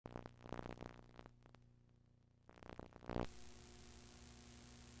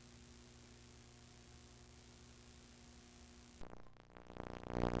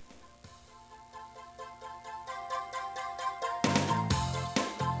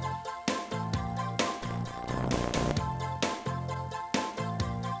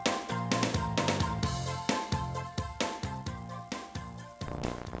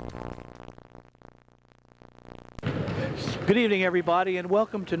Good evening, everybody, and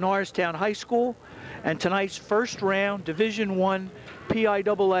welcome to Norristown High School and tonight's first round Division I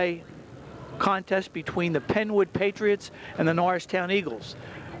PIAA contest between the Pennwood Patriots and the Norristown Eagles.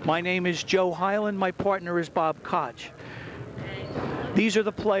 My name is Joe Hyland. My partner is Bob Koch. These are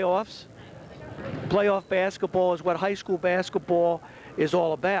the playoffs. Playoff basketball is what high school basketball is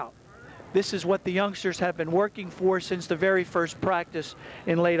all about. This is what the youngsters have been working for since the very first practice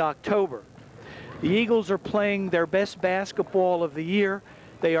in late October. The Eagles are playing their best basketball of the year.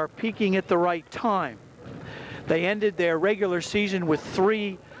 They are peaking at the right time. They ended their regular season with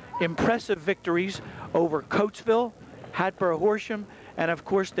 3 impressive victories over Coatesville, Hatboro-Horsham, and of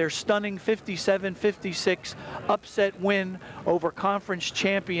course their stunning 57-56 upset win over conference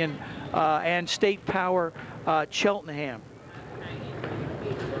champion and state power Cheltenham.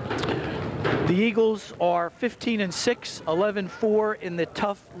 The Eagles are 15-6, 11-4 in the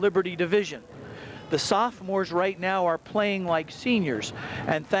tough Liberty division. The sophomores right now are playing like seniors,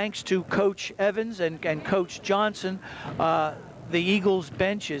 and thanks to Coach Evans and Coach Johnson, the Eagles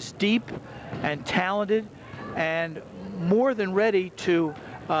bench is deep and talented and more than ready to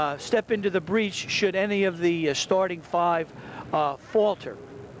step into the breach should any of the starting 5 falter.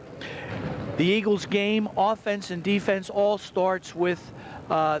 The Eagles game, offense and defense, all starts with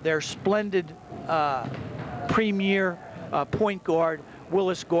their splendid premier point guard,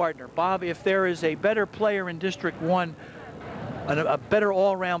 Willis Gardner. Bob, if there is a better player in District 1, a better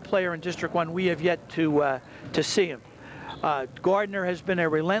all-around player in District 1, we have yet to see him. Gardner has been a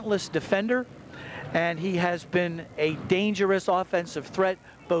relentless defender, and he has been a dangerous offensive threat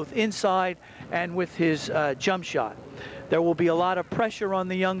both inside and with his jump shot. There will be a lot of pressure on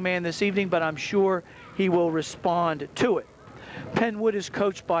the young man this evening, but I'm sure he will respond to it. Pennwood is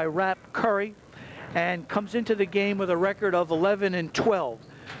coached by Rap Curry and comes into the game with a record of 11-12.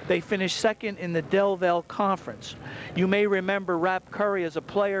 They finished second in the Delville Conference. You may remember Rap Curry as a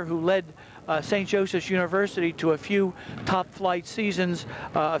player who led St. Joseph's University to a few top-flight seasons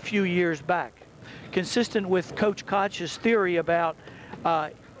a few years back. Consistent with Coach Koch's theory about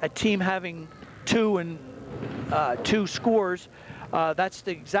a team having 2 scores, that's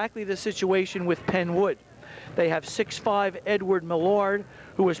exactly the situation with Pennwood. They have 6'5" Edward Millard,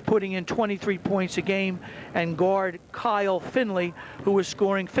 who is putting in 23 points a game, and guard Kyle Finley, who is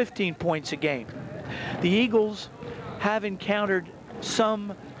scoring 15 points a game. The Eagles have encountered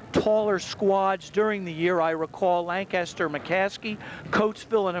some taller squads during the year. I recall Lancaster, McCaskey,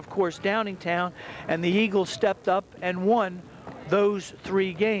 Coatesville, and of course Downingtown, and the Eagles stepped up and won those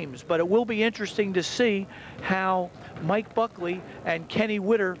 3 games. But it will be interesting to see how Mike Buckley and Kenny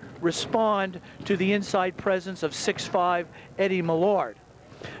Witter respond to the inside presence of 6'5" Eddie Millard.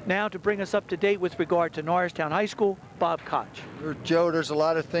 Now, to bring us up to date with regard to Norristown High School, Bob Koch. Joe, there's a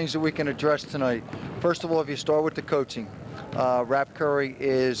lot of things that we can address tonight. First of all, if you start with the coaching, Rap Curry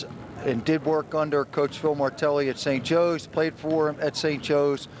is and did work under Coach Phil Martelli at St. Joe's, played for him at St.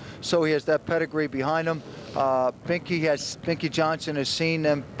 Joe's, so he has that pedigree behind him. Binky Johnson has seen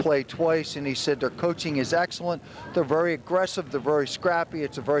them play twice, and he said their coaching is excellent. They're very aggressive, they're very scrappy,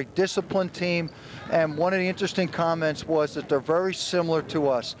 it's a very disciplined team, and one of the interesting comments was that they're very similar to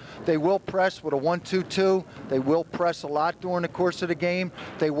us. They will press with a 1-2-2, they will press a lot during the course of the game,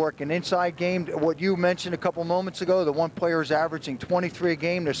 they work an inside game. What you mentioned a couple moments ago, the one player is averaging 23 a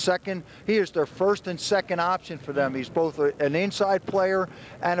game, the second, he is their first and second option for them. He's both an inside player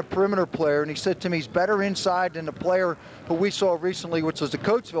and a perimeter player, and he said to me he's better inside than the player who we saw recently, which was the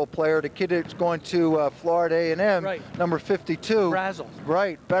Coatesville player, the kid that's going to Florida A&M, right, number 52. Razzle.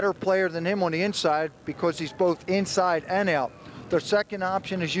 Right, better player than him on the inside because he's both inside and out. Their second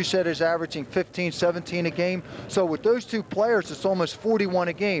option, as you said, is averaging 15, 17 a game. So with those 2 players, it's almost 41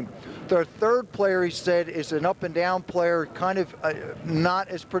 a game. Their third player, he said, is an up-and-down player, kind of not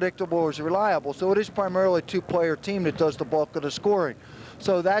as predictable or as reliable. So it is primarily a 2-player team that does the bulk of the scoring.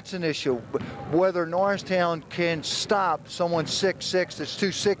 So that's an issue. Whether Norristown can stop someone 6'6" that's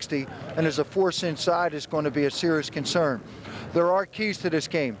 260 and is a force inside is going to be a serious concern. There are keys to this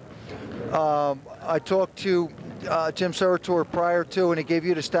game. I talked to Jim Serator prior to, and he gave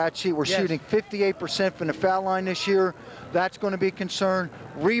you the stat sheet. We're shooting 58% from the foul line this year. That's going to be a concern.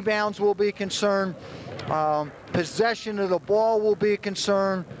 Rebounds will be a concern. Possession of the ball will be a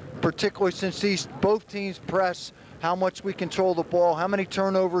concern, particularly since both teams press. How much we control the ball, how many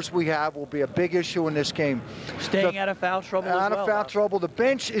turnovers we have will be a big issue in this game. Staying out of foul trouble as well. Out of foul trouble. The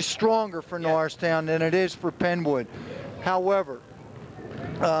bench is stronger for Norristown than it is for Pennwood. However,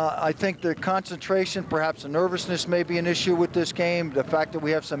 I think the concentration, perhaps the nervousness may be an issue with this game. The fact that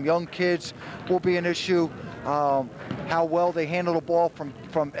we have some young kids will be an issue. How well they handle the ball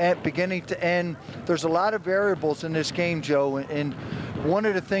from beginning to end. There's a lot of variables in this game, Joe, and one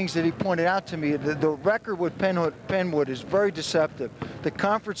of the things that he pointed out to me, the record with Pennwood is very deceptive. The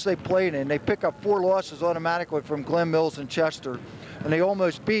conference they played in, they pick up 4 losses automatically from Glen Mills and Chester, and they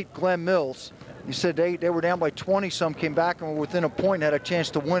almost beat Glen Mills. You said they were down by 20, some came back and were within a point and had a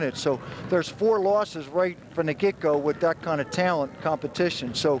chance to win it. So there's 4 losses right from the get-go with that kind of talent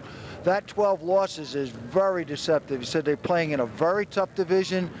competition. So that 12 losses is very deceptive. He said they're playing in a very tough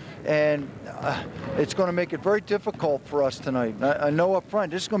division, and it's going to make it very difficult for us tonight. I know up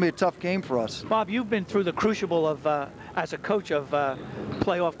front, this is going to be a tough game for us. Bob, you've been through the crucible of, as a coach of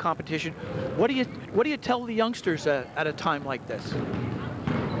playoff competition. What do you tell the youngsters at a time like this?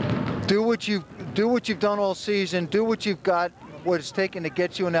 Do what you've done all season. Do what you've got, what it's taken to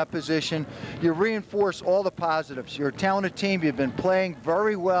get you in that position. You reinforce all the positives. You're a talented team. You've been playing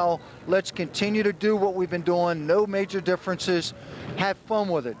very well. Let's continue to do what we've been doing. No major differences. Have fun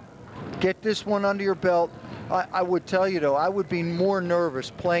with it. Get this one under your belt. I would tell you, though, I would be more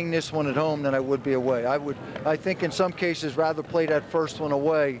nervous playing this one at home than I would be away. I think in some cases rather play that first one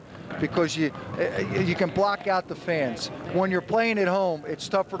away, because you can block out the fans. When you're playing at home, it's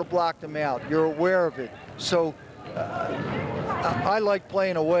tougher to block them out. You're aware of it. So I like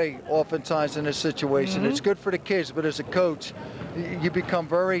playing away oftentimes in this situation. It's good for the kids, but as a coach, you become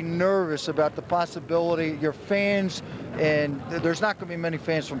very nervous about the possibility. Your fans, and there's not going to be many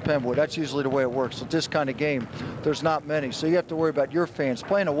fans from Pennwood. That's usually the way it works. With this kind of game, there's not many. So you have to worry about your fans.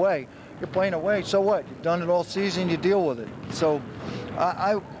 Playing away, you're playing away, so what? You've done it all season, you deal with it. So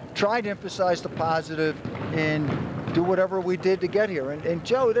I try to emphasize the positive and do whatever we did to get here. And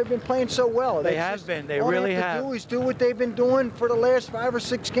Joe, they've been playing so well. They have been. They really have. All they have to do is do what they've been doing for the last 5 or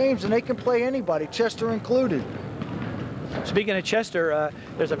 6 games, and they can play anybody, Chester included. Speaking of Chester,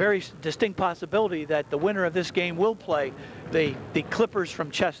 there's a very distinct possibility that the winner of this game will play the Clippers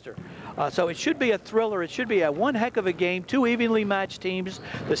from Chester. So it should be a thriller. It should be a one heck of a game. 2 evenly matched teams,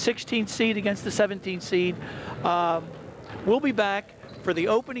 the 16th seed against the 17th seed. We'll be back for the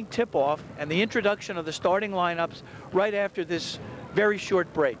opening tip-off and the introduction of the starting lineups right after this very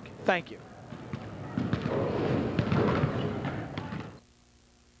short break. Thank you.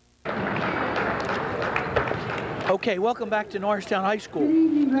 Okay, welcome back to Norristown High School. Good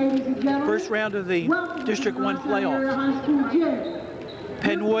evening, ladies and gentlemen. First round of the District 1 playoffs.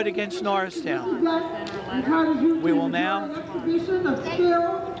 Pennwood against Norristown. We will now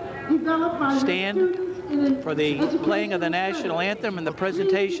stand for the playing of the national anthem and the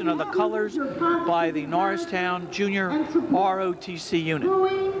presentation of the colors by the Norristown Junior ROTC unit.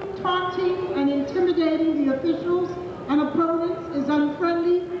 Taunting and intimidating the officials and opponents is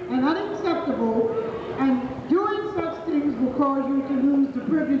unfriendly and unacceptable, and doing such things will cause you to lose the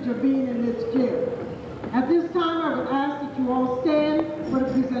privilege of being in this chair. At this time, I would ask that you all stand for the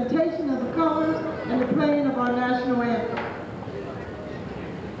presentation of the colors and the playing of our national anthem.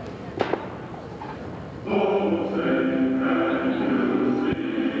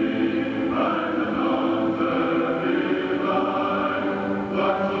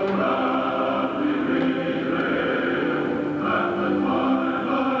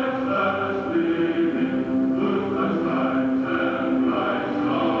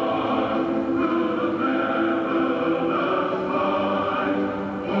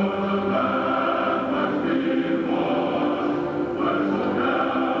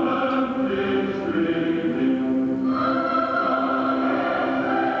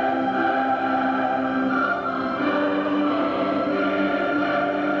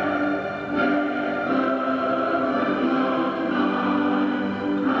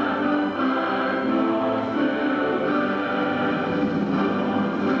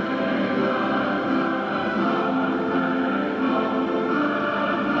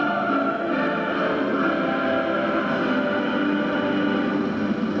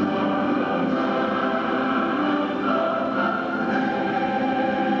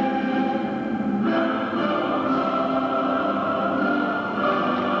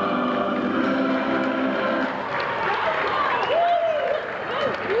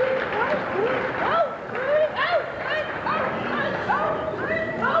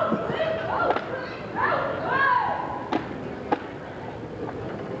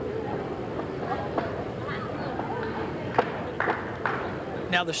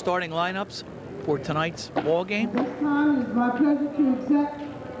 Now the starting lineups for tonight's ball game. At this time, it is my pleasure to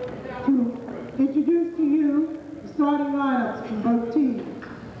introduce to you the starting lineups from both teams.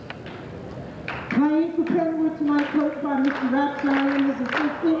 Playing for Pennwood tonight, coached by Mr. Rapsari and his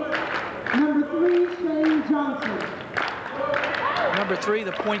assistant, number 3, Shane Johnson. Number 3,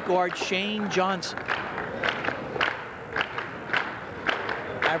 the point guard, Shane Johnson.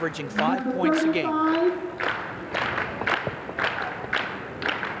 Averaging 5 number points a game.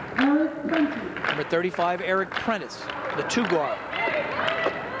 35, Eric Prentice. Number 35, Eric Prentice, the 2 guard.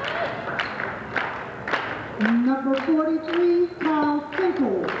 Number 43, Kyle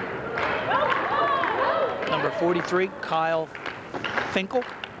Finkel. Number 43, Kyle Finkel.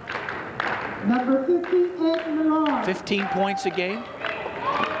 Number 50, Ed Millard. 15 points a game.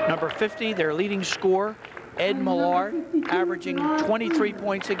 Number 50, their leading scorer, Ed Millard, averaging 23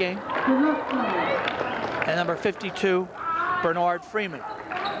 points a game. And number 52, Bernard Freeman.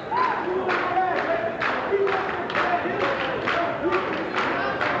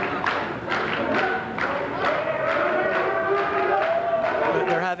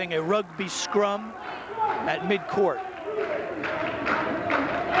 They're having a rugby scrum at midcourt.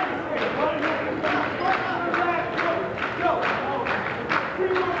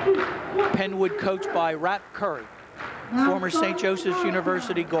 Pennwood coached by Rap Curry, former St. Joseph's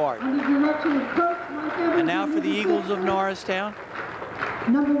University guard. And now for the Eagles of Norristown.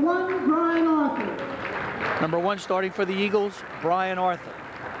 Number 1, Brian Arthur. Number 1 starting for the Eagles, Brian Arthur.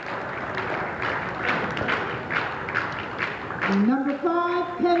 Number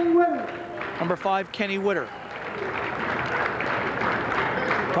 5, Kenny Witter. Number 5, Kenny Witter.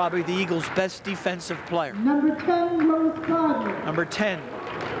 Probably the Eagles' best defensive player. Number 10, Willis Gardner. Number 10,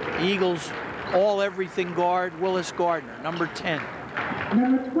 Eagles all-everything guard, Willis Gardner. Number 10.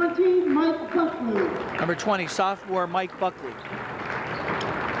 Number 20, Mike Buckley. Number 20, sophomore Mike Buckley.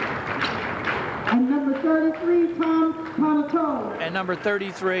 And number 33, Tom Panatoa. And number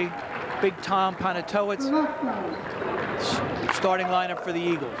 33, Big Tom Panatowicz. Starting lineup for the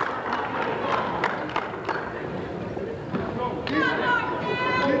Eagles.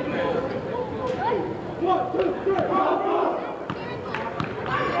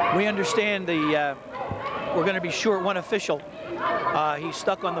 We understand we're going to be short one official. He's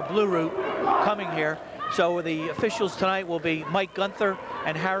stuck on the blue route coming here. So the officials tonight will be Mike Gunther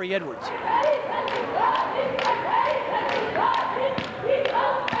and Harry Edwards.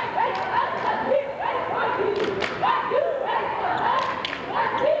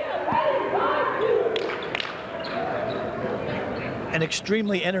 An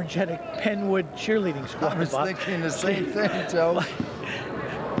extremely energetic Pennwood cheerleading squad. I was thinking the same thing, Joe.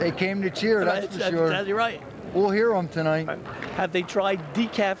 They came to cheer, that's for sure. That's right. We'll hear them tonight. Have they tried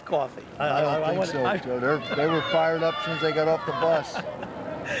decaf coffee? I don't think so, Joe. They were fired up as soon as they got off the bus.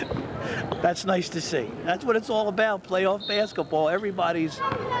 That's nice to see. That's what it's all about, playoff basketball. Everybody's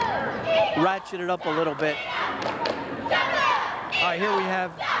ratcheted up a little bit. All right, here we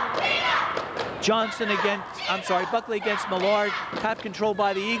have Buckley against Millard. Tap control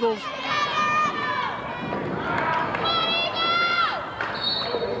by the Eagles.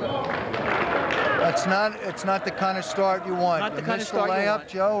 It's not the kind of start you want. Not the kind of start you missed the layup, want.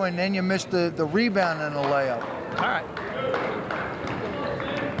 Joe, and then you missed the rebound and the layup. All right.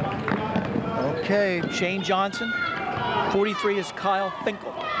 Okay. Shane Johnson. 43 is Kyle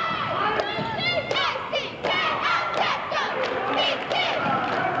Finkel.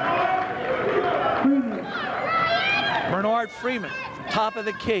 Bernard Freeman, top of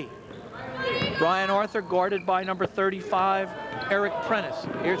the key. Brian Arthur guarded by number 35, Eric Prentice.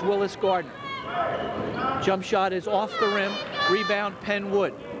 Here's Willis Gardner. Jump shot is off the rim. Rebound,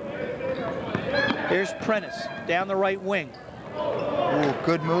 Pennwood. Here's Prentice down the right wing. Ooh,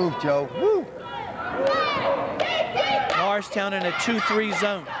 good move, Joe. Woo. Norristown in a 2-3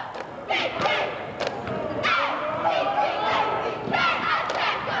 zone.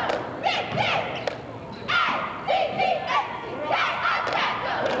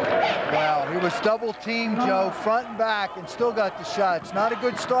 Wow, he was double teamed, Joe, front and back, and still got the shots. Not a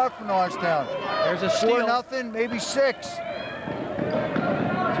good start for Norristown. There's a steal. 4-0, maybe 6.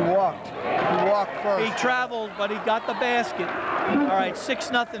 He walked first. He traveled, but he got the basket. All right,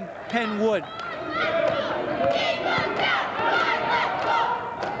 6-0 Pennwood.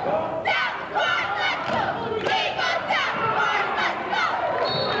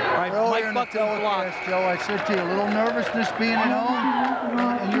 Earlier in the telecast, Joe, I said to you, a little nervousness being at home,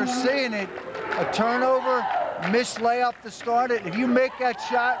 and you're seeing it. A turnover, missed layup to start it. If you make that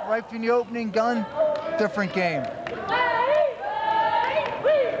shot right from the opening gun, different game.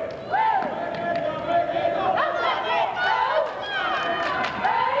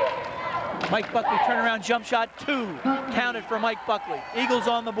 Mike Buckley turnaround jump shot, 2. Counted for Mike Buckley. Eagles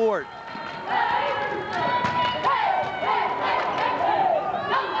on the board.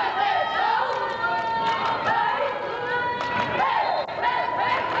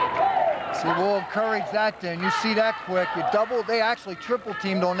 See, we'll encourage that then. You see that quick. You double, they actually triple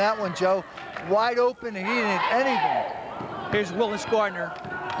teamed on that one, Joe. Wide open and he didn't hit anything. Here's Willis Gardner.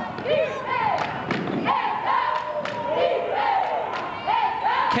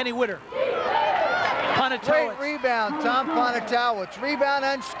 Kenny Witter. Great rebound, Tom Ponatowicz. Rebound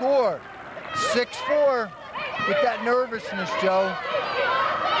and score. 6-4. With that nervousness, Joe.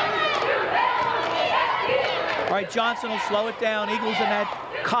 All right, Johnson will slow it down. Eagles in that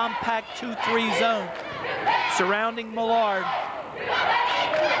compact 2-3 zone, surrounding Millard.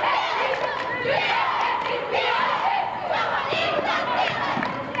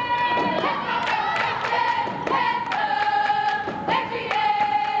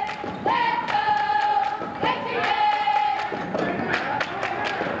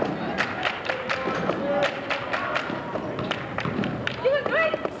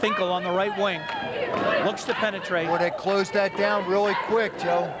 Finkel on the right wing. Looks to penetrate. Boy, they closed that down really quick,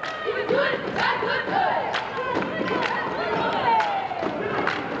 Joe.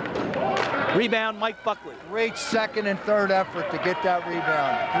 Rebound, Mike Buckley. Great second and third effort to get that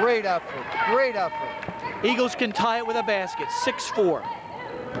rebound. Great effort, great effort. Eagles can tie it with a basket, 6-4.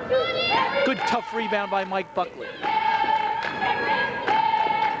 Good tough rebound by Mike Buckley.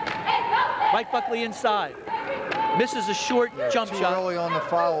 Mike Buckley inside. Misses a short jump too shot. Early on the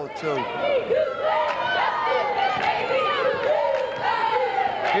foul, too.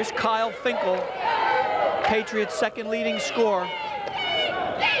 Here's Kyle Finkel, Patriots' second leading scorer.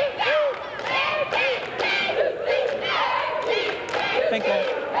 Finkel.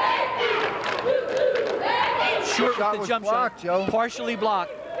 Short with the jump shot. Joe. Partially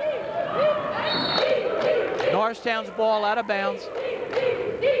blocked. Norristown's ball out of bounds.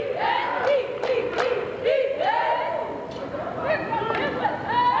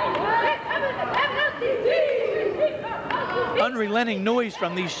 Unrelenting noise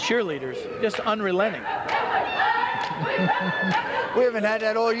from these cheerleaders, just unrelenting. We haven't had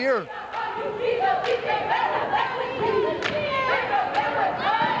that all year.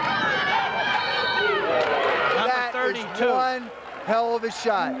 Number 32. That is one hell of a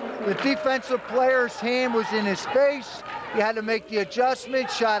shot. The defensive player's hand was in his face. You had to make the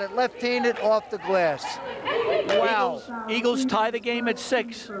adjustment, shot it left-handed off the glass. Wow. Eagles tie the game at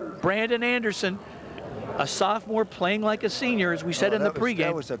 6. Brandon Anderson, a sophomore playing like a senior, as we said in the pregame.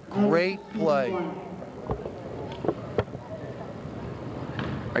 That was a great play. All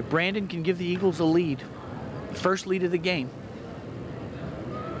right, Brandon can give the Eagles a lead. First lead of the game.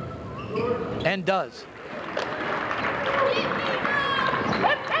 And does.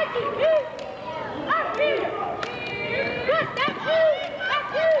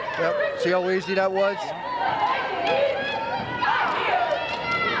 Yep. See how easy that was?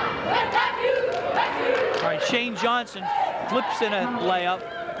 All right, Shane Johnson flips in a layup.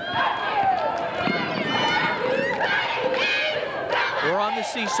 We're on the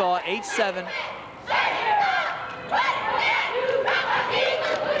seesaw, 8-7.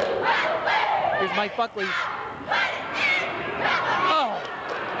 Here's Mike Buckley. Oh.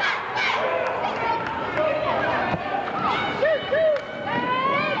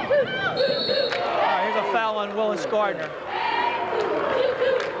 All right, here's a foul on Willis Gardner.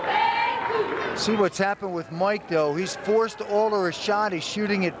 See what's happened with Mike, though. He's forced to alter his shot. He's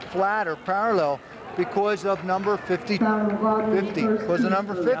shooting it flat or parallel because of number 50. Because of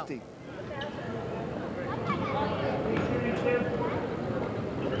number 50.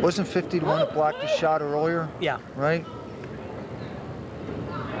 Wasn't 50 the one that blocked the shot earlier? Yeah. Right?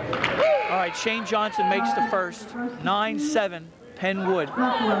 All right, Shane Johnson makes the first. 9-7, Pennwood.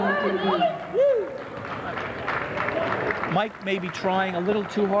 Mike may be trying a little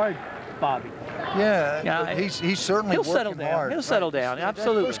too hard, Bobby. Yeah, he's certainly he'll working settle down. hard. He'll settle down,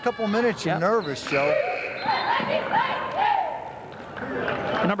 absolutely. That first couple minutes, you're nervous, Joe.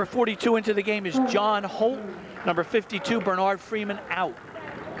 Number 42 into the game is John Holt. Number 52, Bernard Freeman, out.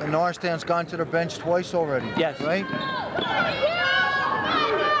 And Norristown's gone to their bench twice already. Yes. Right?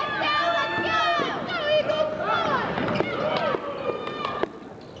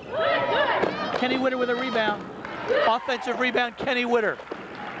 Kenny Witter with a rebound. Offensive rebound, Kenny Witter.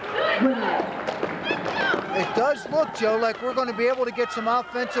 It does look, Joe, like we're going to be able to get some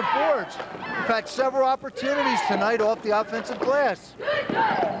offensive boards. We've had several opportunities tonight off the offensive glass.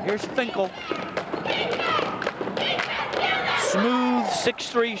 Here's Finkel. Smooth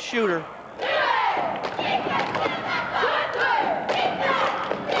 6'3" shooter.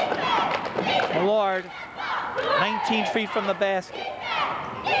 Millard, 19 feet from the basket.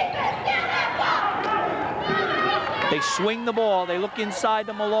 They swing the ball. They look inside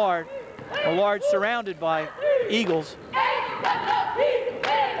to Millard. Millard surrounded by Eagles.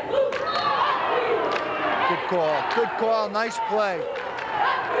 call. Good call. Nice play.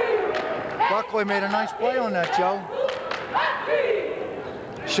 Buckley made a nice play on that, Joe.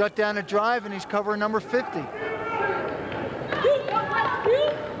 Shut down the drive, and he's covering number 50.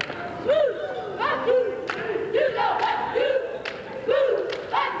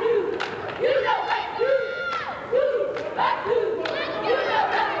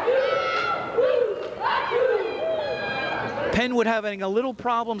 Pennwood having a little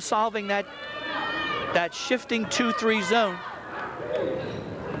problem solving that shifting 2-3 zone.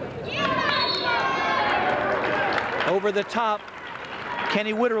 Over the top,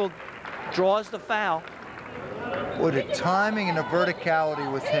 Kenny Witterell draws the foul. With the timing and the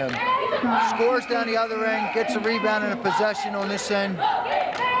verticality with him. Scores down the other end, gets a rebound and a possession on this end.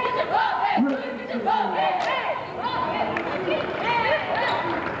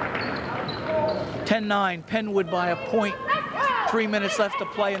 10-9, Pennwood by a point. 3 minutes left to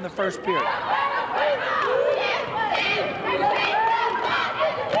play in the first period.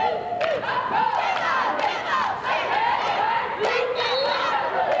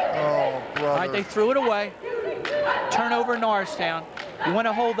 Oh, brother. All right, they threw it away. Turnover Norristown. You want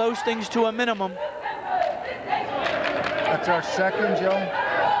to hold those things to a minimum. That's our second, Joe?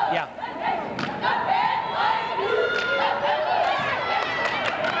 Yeah.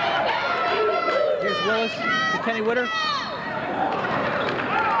 Here's Willis to Kenny Witter.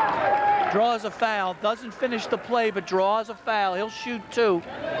 Draws a foul, doesn't finish the play, but draws a foul. He'll shoot 2.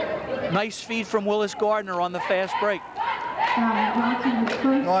 Nice feed from Willis Gardner on the fast break.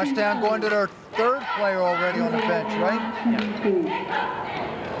 Norristown going to their 3rd player already on the bench, right?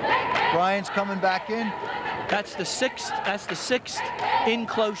 Yeah. Brian's coming back in. That's the 6th in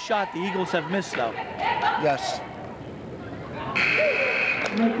close shot the Eagles have missed, though. Yes.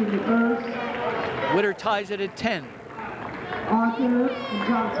 Witter ties it at 10. Arthur and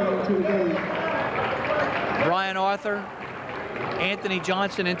Johnson into the game. Brian Arthur, Anthony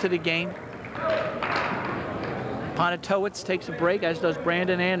Johnson into the game. Ponatowicz takes a break, as does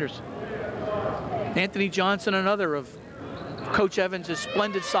Brandon Anderson. Anthony Johnson, another of Coach Evans'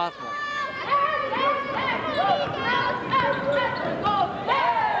 splendid sophomore.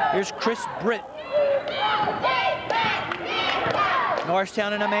 Here's Chris Britt.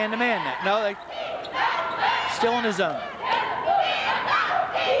 Norristown in a man-to-man net. No, they still in the zone.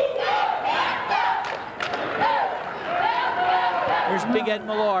 Here's Big Ed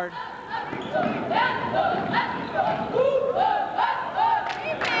Millard.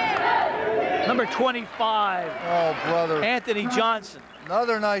 Number 25. Oh, brother. Anthony Johnson.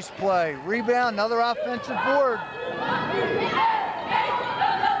 Another nice play. Rebound, another offensive board.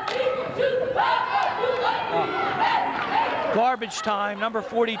 Garbage time. Number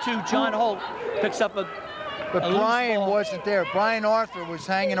 42, John Holt, picks up a But loose Brian ball. wasn't there. Brian Arthur was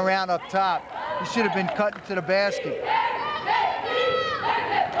hanging around up top. He should have been cut into the basket.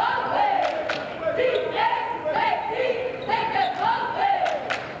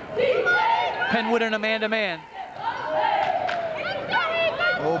 Pennwood in a man-to-man.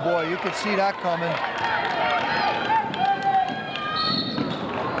 Oh boy, you could see that coming.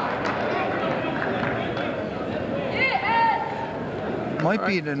 Might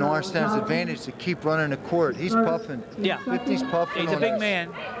be to Norristown's advantage to keep running the court. He's puffing. Yeah. 50's puffing. He's a on big us. man.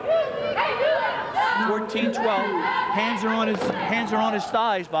 14-12. Hands are on his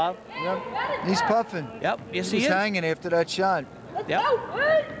thighs, Bob. Yep. He's puffing. Yep. Yes, he He's is. hanging after that shot. Yep.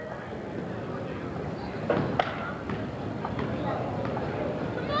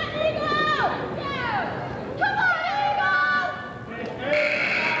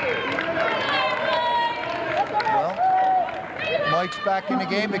 Well, Mike's back in the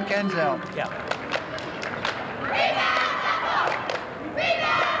game, but Ken's out. Yeah.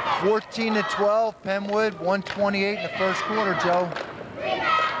 14-12, Pennwood, 128 in the first quarter, Joe.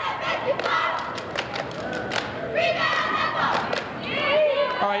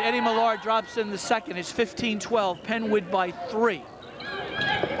 All right, Eddie Millard drops in the second. It's 15-12. Pennwood by 3.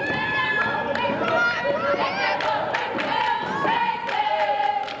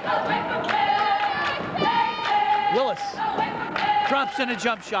 Willis drops in a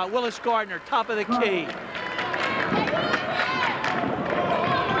jump shot. Willis Gardner, top of the key.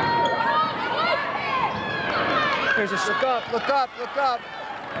 There's a Look up, look up, look up.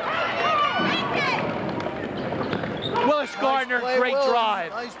 Willis Gardner, Nice play, great Willis.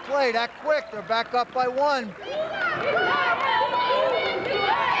 drive. Nice play, that quick. They're back up by 1.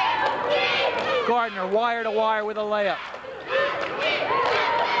 Gardner, wire to wire with a layup.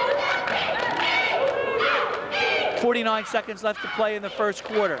 49 seconds left to play in the first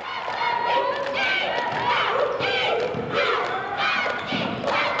quarter.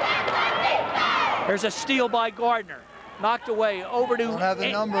 There's a steal by Gardner. Knocked away over to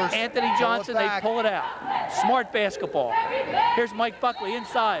Anthony Johnson. They pull it out. Smart basketball. Here's Mike Buckley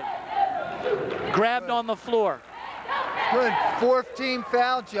inside. Grabbed on the floor. Good. Fourth team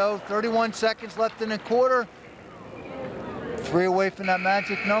foul, Joe. 31 seconds left in the quarter. 3 away from that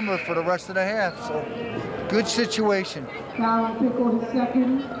magic number for the rest of the half. So good situation.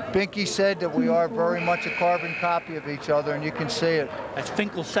 Binky said that we are very much a carbon copy of each other, and you can see it. That's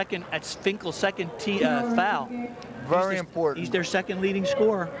Finkel's second. That's Finkel's second foul. Very important. He's their second leading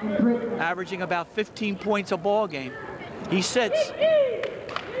scorer, averaging about 15 points a ball game. He sits.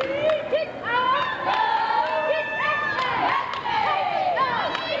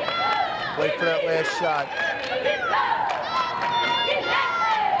 Wait for that last shot.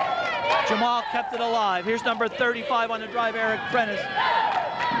 Jamal kept it alive. Here's number 35 on the drive, Eric Prentice.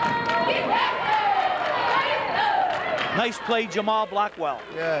 Nice play, Jamal Blackwell.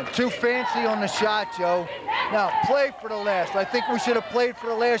 Yeah, too fancy on the shot, Joe. Now, play for the last. I think we should have played for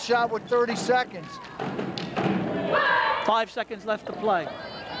the last shot with 30 seconds. 5 seconds left to play.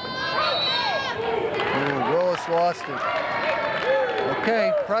 Ooh, Willis lost it.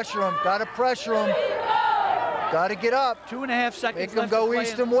 Okay, pressure him. Got to pressure him. Got to get up. 2.5 seconds Make him go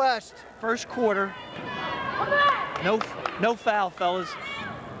east and west. First quarter. No foul, fellas.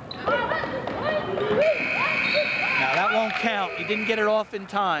 Now that won't count. He didn't get it off in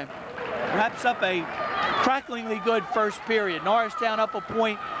time. Wraps up a cracklingly good first period. Norristown up a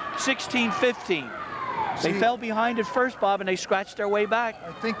point, 16-15. They fell behind at first, Bob, and they scratched their way back.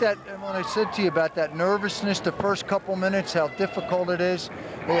 I think that when I said to you about that nervousness the first couple minutes, how difficult it is,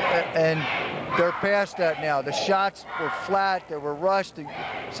 and they're past that now. The shots were flat, they were rushed.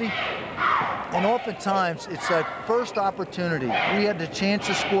 See, and oftentimes it's that first opportunity. We had the chance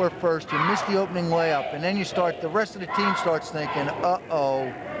to score first, you missed the opening layup, and then you start, the rest of the team starts thinking,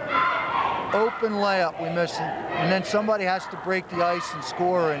 uh-oh. Open layup, we miss it. And then somebody has to break the ice and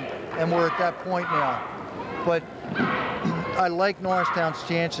score, and we're at that point now. But I like Norristown's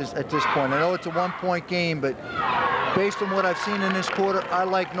chances at this point. I know it's a one-point game, but based on what I've seen in this quarter, I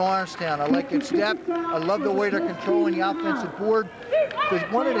like Norristown. I like its depth. I love the way they're controlling the offensive board.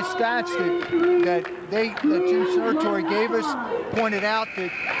 Because one of the stats that Jim Sertori gave us pointed out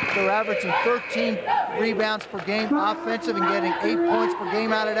that they're averaging 13 rebounds per game offensive and getting 8 points per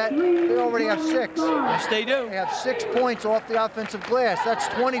game out of that. They already have 6. Yes, they do. They have 6 points off the offensive glass. That's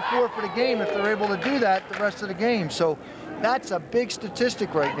 24 for the game if they're able to do that the rest of the game. So that's a big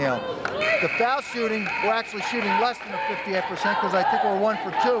statistic right now. The foul shooting, we're actually shooting less than the 58% because I think we're 1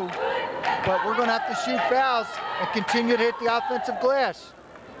 for 2. But we're going to have to shoot fouls and continue to hit the offensive glass.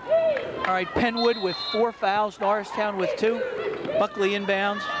 All right, Pennwood with 4 fouls, Norristown with 2. Buckley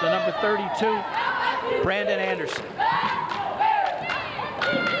inbounds, the number 32, Brandon Anderson.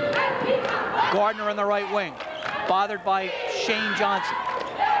 Gardner on the right wing, bothered by Shane Johnson.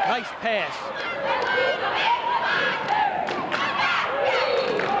 Nice pass.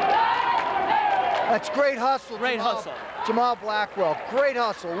 That's great hustle. Great hustle. Jamal Blackwell, great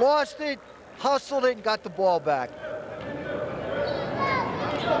hustle. Lost it, hustled it, and got the ball back.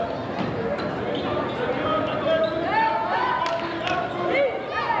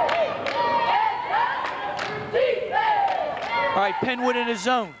 All right, Pennwood in his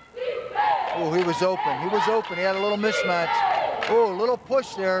zone. Oh, he was open. He was open. He had a little mismatch. Oh, a little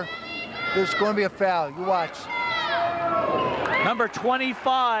push there. There's going to be a foul. You watch. Number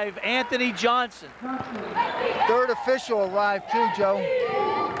 25, Anthony Johnson. Third official arrived too, Joe.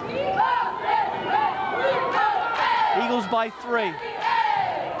 Eagles by 3.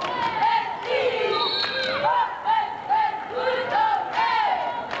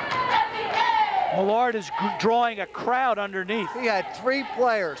 Millard is drawing a crowd underneath. He had 3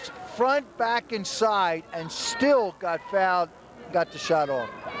 players, front, back, and side, and still got fouled, got the shot off.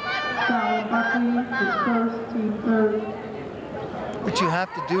 What you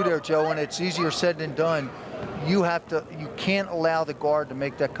have to do there, Joe, and it's easier said than done, you can't allow the guard to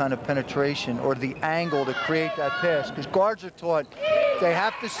make that kind of penetration or the angle to create that pass, because guards are taught they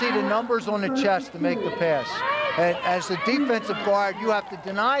have to see the numbers on the chest to make the pass. And as a defensive guard, you have to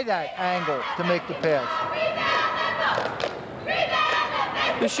deny that angle to make the pass.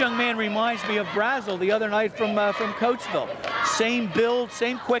 This young man reminds me of Brazel the other night from Coatesville. Same build,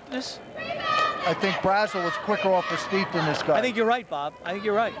 same quickness. I think Brazel was quicker off his feet than this guy. I think you're right, Bob. I think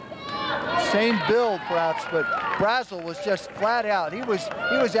you're right. Same build, perhaps, but Brazel was just flat out. He was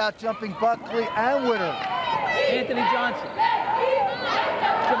out jumping Buckley and Witter. Anthony Johnson.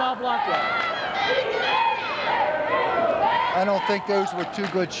 Jamal Blackwell. I don't think those were 2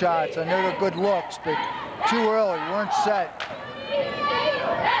 good shots. I know they're good looks, but too early. You weren't set.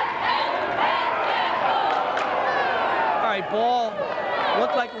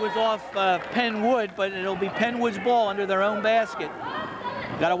 goes off Pennwood, but it'll be Pennwood's ball under their own basket.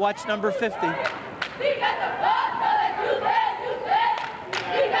 Got to watch number 50.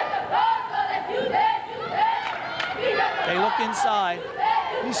 They look inside.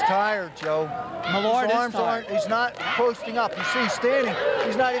 He's tired, Joe. Millard His is arms tired. he's not posting up. You see he's standing.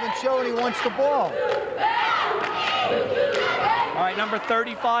 He's not even showing he wants the ball. All right, number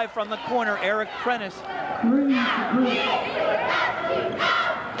 35 from the corner, Eric Prentice.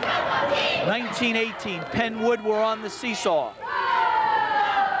 19-18, Pennwood were on the seesaw.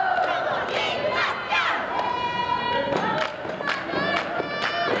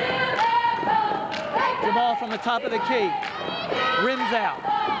 Jamal from the top of the key, rims out.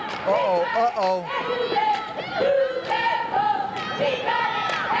 Uh-oh, uh-oh.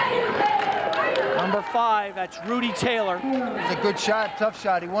 Number 5, that's Rudy Taylor. It was a good shot, tough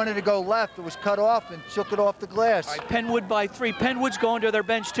shot. He wanted to go left. It was cut off and shook it off the glass. All right, Pennwood by 3. Pennwood's going to their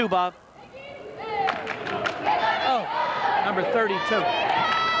bench too, Bob. Oh, number 32.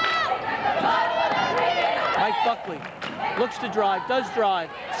 Mike Buckley looks to drive, does drive,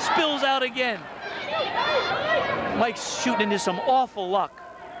 spills out again. Mike's shooting into some awful luck.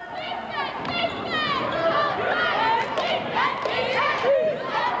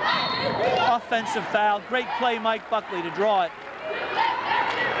 Offensive foul. Great play, Mike Buckley, to draw it.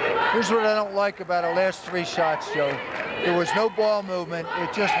 Here's what I don't like about our last 3 shots, Joe. There was no ball movement.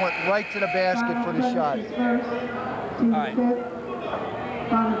 It just went right to the basket for the shot. All right.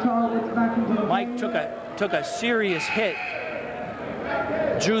 Mike took a serious hit,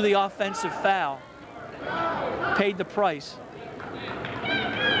 drew the offensive foul, paid the price.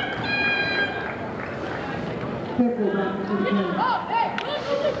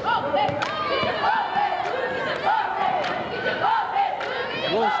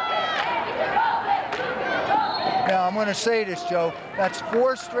 Now, I'm going to say this, Joe. That's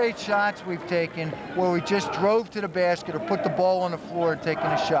 4 straight shots we've taken where we just drove to the basket or put the ball on the floor and taken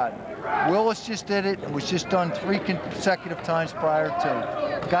a shot. Willis just did it. It was just done 3 consecutive times prior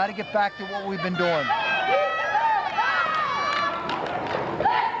to. Got to get back to what we've been doing.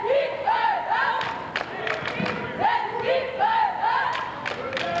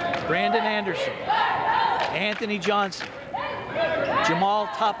 Brandon Anderson, Anthony Johnson, Jamal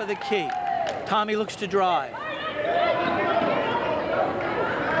top of the key. Tommy looks to drive.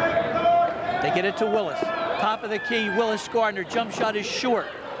 They get it to Willis. Top of the key, Willis Gardner. Jump shot is short.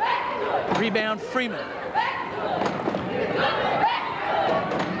 Rebound, Freeman. All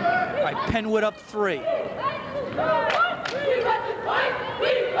right, Pennwood up 3.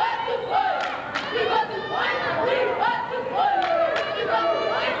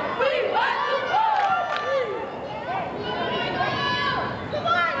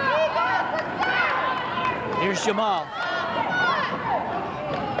 Here's Jamal.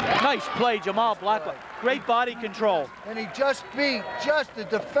 Nice play, Jamal Blackwell. Great body control. And he the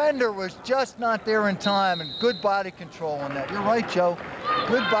defender was just not there in time, and good body control on that. You're right, Joe.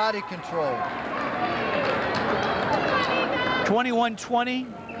 Good body control.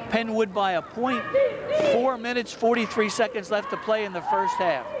 21-20, Pennwood by a point. 4 minutes, 43 seconds left to play in the first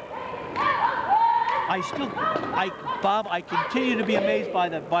half. Bob, I continue to be amazed by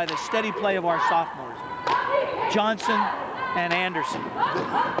the steady play of our sophomores. Johnson and Anderson.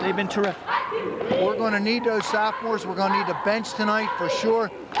 They've been terrific. We're going to need those sophomores. We're going to need the bench tonight for sure.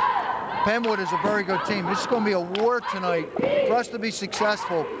 Pennwood is a very good team. This is going to be a war tonight. For us to be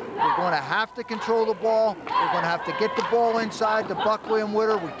successful, we're going to have to control the ball. We're going to have to get the ball inside to Buckley and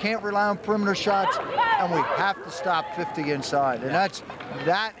Witter. We can't rely on perimeter shots, and we have to stop 50 inside. And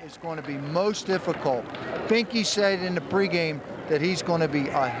that is going to be most difficult. Binky said in the pregame that he's going to be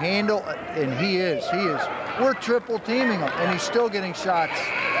a handle, and he is. We're triple teaming him, and he's still getting shots.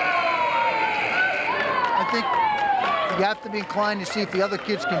 I think you have to be inclined to see if the other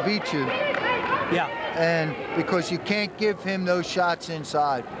kids can beat you. Yeah. And because you can't give him those shots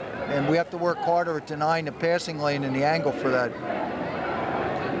inside. And we have to work harder at denying the passing lane and the angle for that.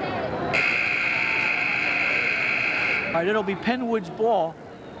 All right, it'll be Pennwood's ball.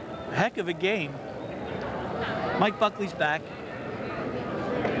 A heck of a game. Mike Buckley's back.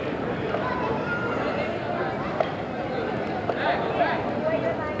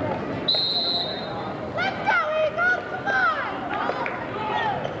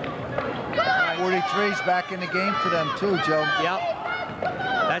 Three's back in the game for them too, Joe. Yep.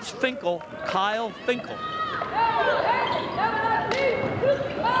 That's Finkel, Kyle Finkel.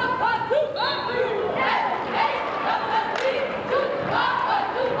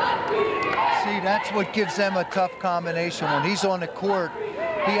 See, that's what gives them a tough combination. When he's on the court,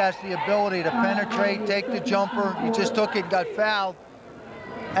 he has the ability to penetrate, take the jumper. He just took it, got fouled.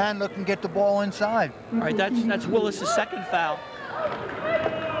 and look and get the ball inside. All right, that's Willis' second foul.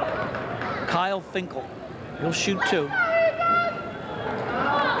 Kyle Finkel, he'll shoot 2.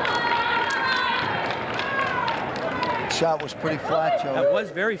 Shot was pretty flat, Joe. That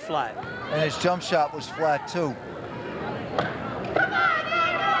was very flat. And his jump shot was flat too.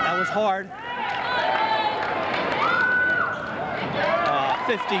 That was hard.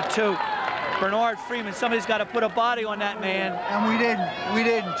 52. Bernard Freeman, somebody's got to put a body on that man. And we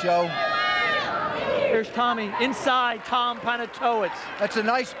didn't, Joe. Here's Tommy, inside, Tom Panatowicz. That's a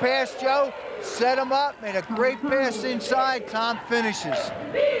nice pass, Joe. Set him up, made a great pass inside. Tom finishes.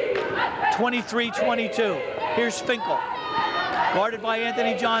 23-22. Here's Finkel, guarded by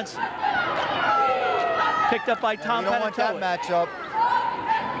Anthony Johnson. Picked up by Tom You don't want that Panatowicz.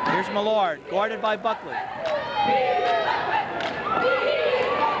 matchup. Here's Millard, guarded by Buckley.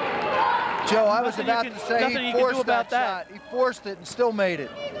 Joe, I was about to say he forced that shot. He forced it and still made it.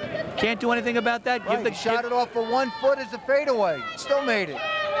 Can't do anything about that. Right, he shot it off for 1 foot as a fadeaway. Still made it.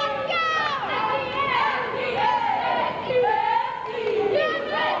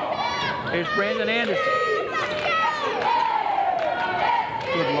 Here's Brandon Anderson.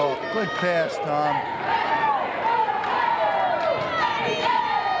 Good look. Good pass, Tom.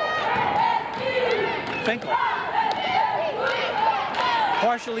 Finkel.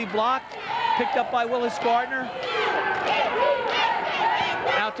 Partially blocked. Picked up by Willis Gardner.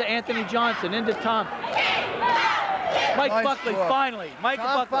 Out to Anthony Johnson. Into Tom. Mike Nice Buckley, look. finally. Mike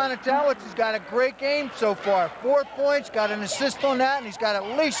Buckley. Tom Panatowicz has got a great game so far. 4 points, got an assist on that, and he's got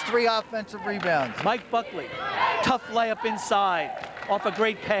at least 3 offensive rebounds. Mike Buckley. Tough layup inside. Off a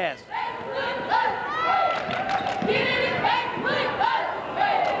great pass.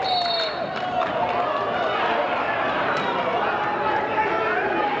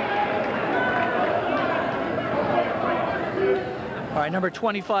 All right, number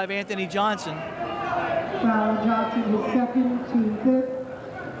 25, Anthony Johnson. Johnson is second to 5th.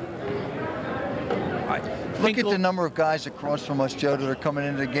 All right. Look at the number of guys across from us, Joe, that are coming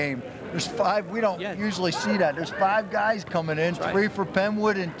into the game. There's 5. We don't usually see that. There's 5 guys coming in, 3 for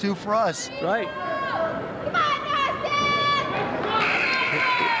Pennwood and 2 for us. Right.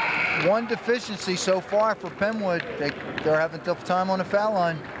 One deficiency so far for Pennwood. They're having a tough time on the foul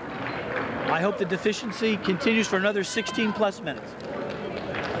line. I hope the deficiency continues for another 16+ minutes.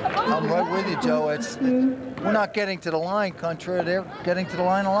 I'm right with you, Joe. We're not getting to the line, contrary, they're getting to the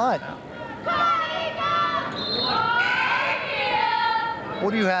line a lot.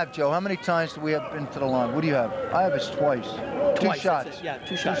 What do you have, Joe? How many times do we have been to the line? What do you have? I have it twice. 2 shots. Yeah,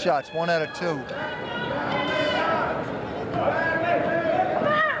 2 shots. 2 shots, 1 out of 2.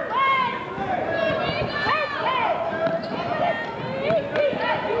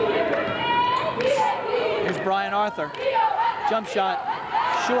 Here's Brian Arthur. Jump shot.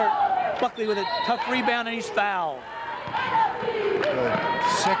 Short. Buckley with a tough rebound, and he's fouled. Good.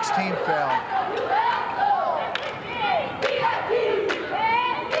 16 foul.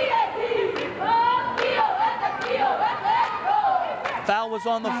 Foul was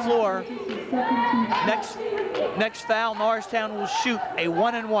on the floor. Next foul, Norristown will shoot a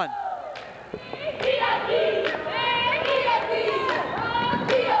 1-and-1.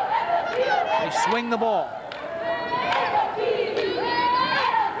 They swing the ball.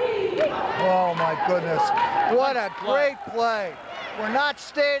 Oh my goodness. What a great play. We're not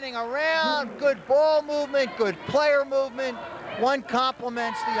standing around. Good ball movement, good player movement. One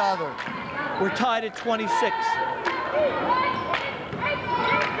complements the other. We're tied at 26.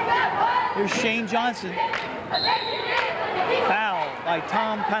 Here's Shane Johnson. Foul by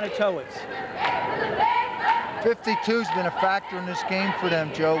Tom Panatowicz. 52's been a factor in this game for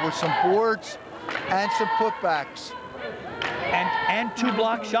them, Joe, with some boards and some putbacks. And 2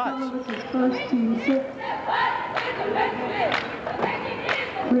 block shots.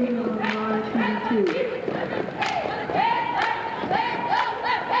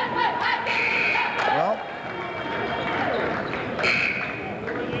 Well,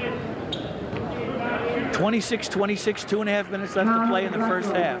 26-26, 2.5 minutes left to play in the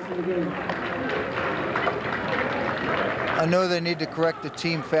first half. I know they need to correct the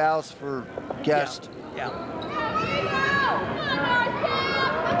team fouls for Guest. Yeah.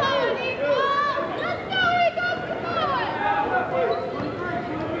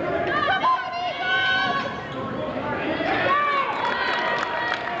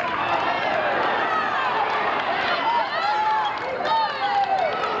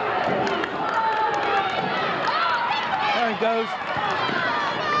 Goes.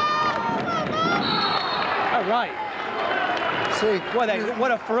 All right. See,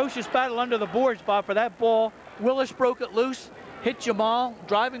 what a ferocious battle under the boards, Bob, for that ball. Willis broke it loose. hit Jamal,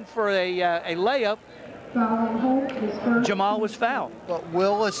 driving for a layup. Jamal was fouled. But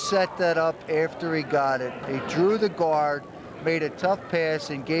Willis set that up after he got it. He drew the guard, made a tough pass,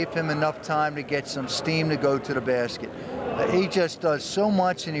 and gave him enough time to get some steam to go to the basket. He just does so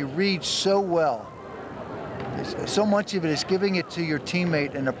much, and he reads so well. So much of it is giving it to your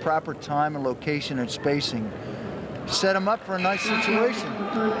teammate in the proper time and location and spacing. Set him up for a nice situation.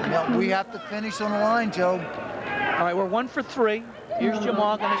 Now, we have to finish on the line, Joe. All right, we're 1 for 3. Here's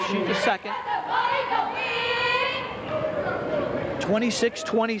Jamal going to shoot the second.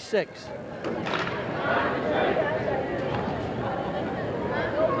 26-26.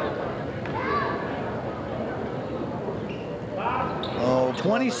 Oh,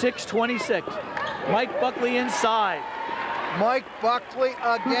 26-26. Mike Buckley inside. Mike Buckley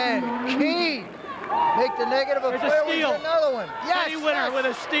again. Key. Make the negative a There's player. a steal. Another one. Yes. Kenny Winter with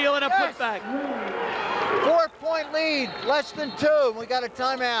a steal and a putback. 4-point lead. Less than 2. We got a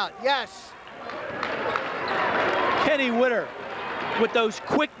timeout. Yes. Kenny Winter, with those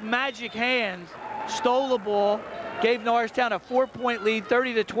quick magic hands, stole the ball, gave Norristown a 4-point lead,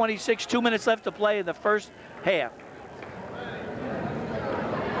 30-26. 2 minutes left to play in the first half.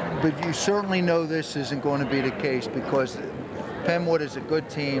 But you certainly know this isn't going to be the case because Pennwood is a good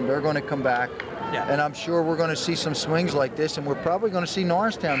team. They're going to come back. Yeah. And I'm sure we're going to see some swings like this, and we're probably going to see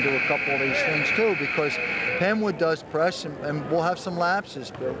Norristown do a couple of these things too, because Pennwood does press, and we'll have some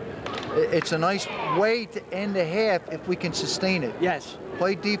lapses. But it's a nice way to end the half if we can sustain it. Yes.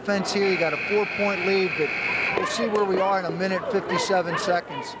 Play defense here. You got a 4-point lead, but we'll see where we are in 1:57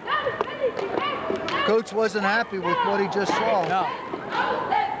 seconds. Coach wasn't happy with what he just saw. No.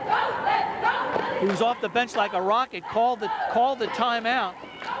 He was off the bench like a rocket, called the timeout.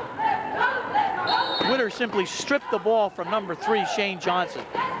 Winter simply stripped the ball from number 3, Shane Johnson.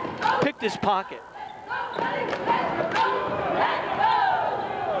 Picked his pocket.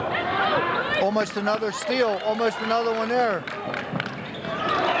 Almost another steal, almost another one there.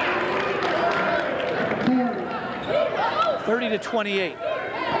 30-28.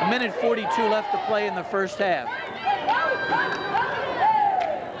 1:42 left to play in the first half.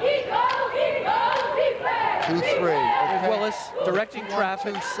 2-3. Okay. Willis directing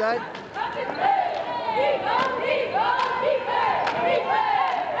traffic. 1-2 set.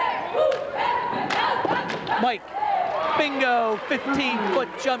 Mike, bingo, 15-foot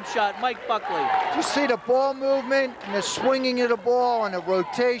jump shot, Mike Buckley. You see the ball movement and the swinging of the ball and the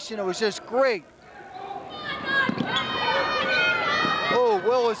rotation. It was just great. Oh,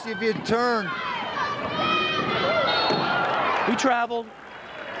 Willis, if you turn. He traveled.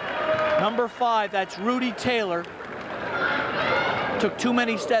 Number 5, that's Rudy Taylor. Took too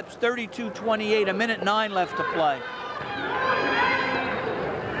many steps, 32-28, 1:09 left to play.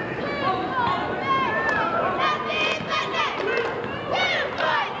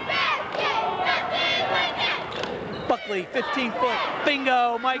 Buckley, 15-foot,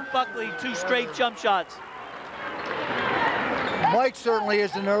 bingo, Mike Buckley, 2 straight jump shots. Mike certainly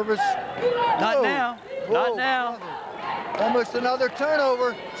isn't nervous. Not Whoa. now, Whoa. not now. Almost another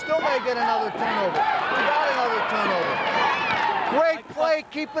turnover. Still may get another turnover. We got another turnover. Great play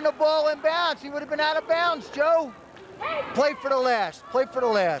keeping the ball in bounds. He would have been out of bounds, Joe. Play for the last. Play for the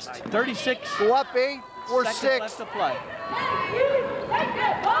last. 36. Go up 8 or 6. Left to play.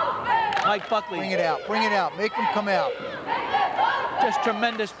 Mike Buckley. Bring it out. Bring it out. Make him come out. Just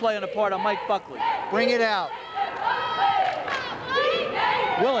tremendous play on the part of Mike Buckley. Bring it out.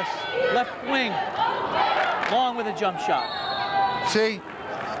 Willis, left wing, long with a jump shot. See,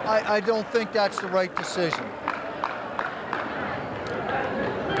 I don't think that's the right decision.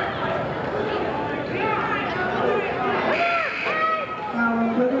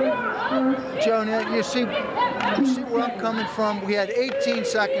 Joe, now you see where I'm coming from? We had 18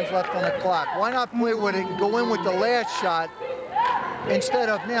 seconds left on the clock. Why not play with it and go in with the last shot instead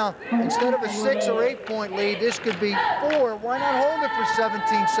of a 6 or 8 point lead? This could be 4. Why not hold it for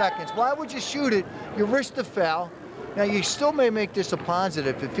 17 seconds? Why would you shoot it? You risk the foul. Now you still may make this a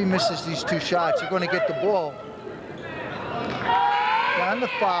positive. If he misses these 2 shots, you're going to get the ball down to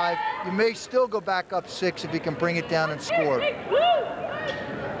 5. You may still go back up 6 if you can bring it down and score.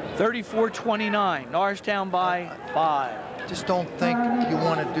 34-29, Norristown by 5. Just don't think you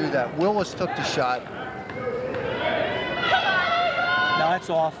want to do that. Willis took the shot. Now that's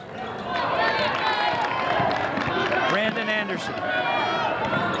off. Brandon Anderson.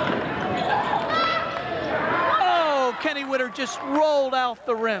 Oh, Kenny Winter just rolled off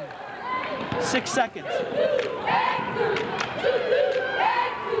the rim. 6 seconds.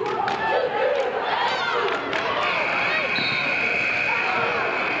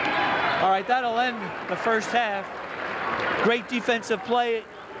 All right, that'll end the first half. Great defensive play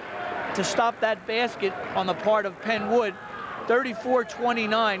to stop that basket on the part of Pennwood.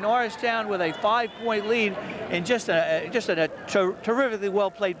 34-29, Norristown with a 5-point lead in just a terrifically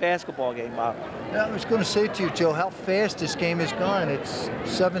well-played basketball game, Bob. I was going to say to you, Joe, how fast this game has gone. It's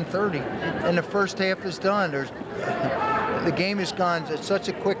 7:30, and the first half is done. The game has gone at such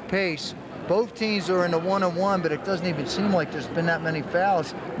a quick pace. Both teams are in the 1-on-1, but it doesn't even seem like there's been that many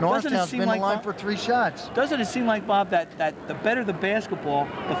fouls. Norristown's been in line for 3 shots. Doesn't it seem like, Bob, that the better the basketball,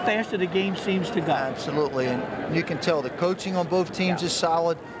 the faster the game seems to go? Absolutely, and you can tell the coaching on both teams is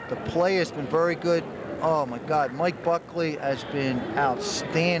solid. The play has been very good. Oh my God, Mike Buckley has been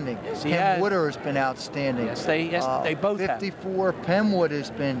outstanding. Yes, Pennwood has been outstanding. Yes, they both 54, have. Pennwood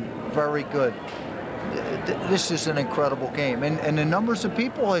has been very good. This is an incredible game, and the numbers of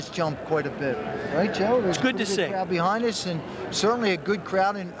people has jumped quite a bit, right, Joe? There's it's good to see. Crowd behind us, and certainly a good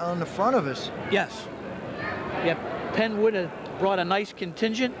crowd on the front of us. Yes. Yep. Pennwood has brought a nice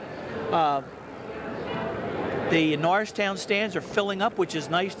contingent. The Norristown stands are filling up, which is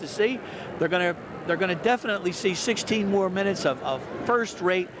nice to see. They're gonna definitely see 16 more minutes of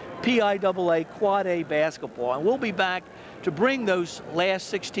first-rate PIAA Quad A basketball, and we'll be back to bring those last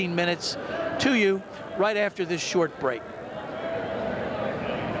 16 minutes to you right after this short break.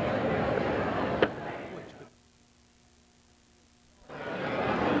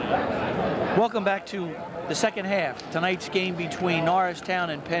 Welcome back to the second half. Tonight's game between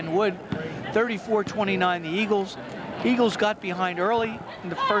Norristown and Pennwood. 34-29 the Eagles. Eagles got behind early in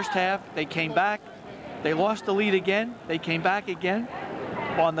the first half. They came back. They lost the lead again. They came back again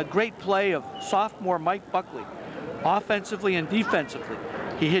on the great play of sophomore Mike Buckley, offensively and defensively.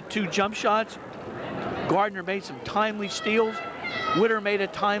 He hit 2 jump shots. Gardner made some timely steals. Witter made a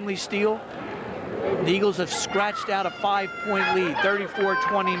timely steal. The Eagles have scratched out a 5-point lead,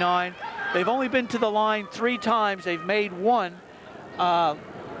 34-29. They've only been to the line 3 times. They've made 1. Bob,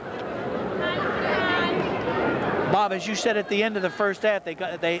 as you said at the end of the first half,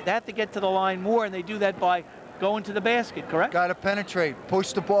 they have to get to the line more, and they do that by going to the basket, correct? Got to penetrate.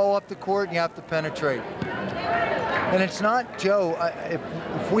 Push the ball up the court, and you have to penetrate. And it's not, Joe,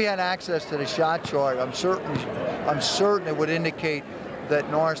 if we had access to the shot chart, I'm certain it would indicate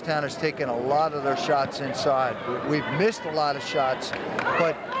that Norristown has taken a lot of their shots inside. We've missed a lot of shots,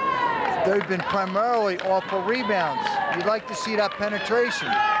 but they've been primarily off of rebounds. You'd like to see that penetration.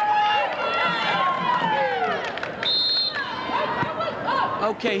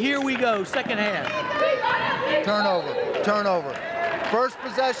 Okay, here we go, second half. Turnover. First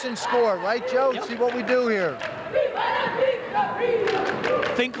possession score, right, Joe? Yep. See what we do here.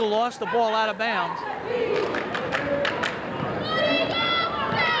 Finkel lost the ball out of bounds.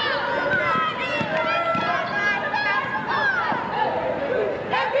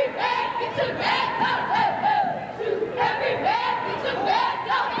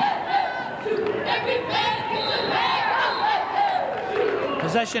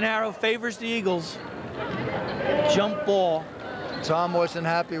 Possession arrow favors the Eagles. Jump ball. Tom wasn't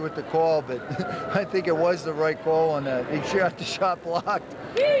happy with the call, but I think it was the right call on that. He sure got the shot blocked.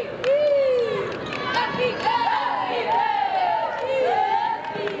 They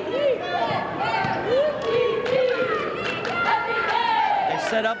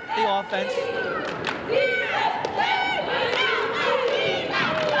set up the offense.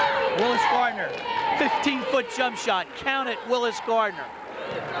 Willis Gardner, 15-foot jump shot. Count it, Willis Gardner.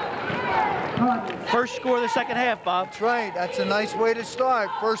 First score of the second half, Bob. That's right. That's a nice way to start.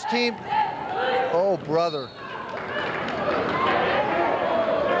 First team. Oh, brother.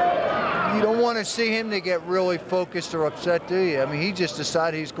 You don't want to see him to get really focused or upset, do you? I mean, he just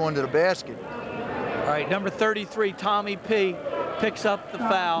decided he's going to the basket. All right, number 33, Tommy P. picks up the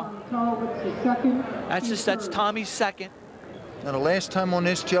foul. That's Tommy's second. Now, the last time on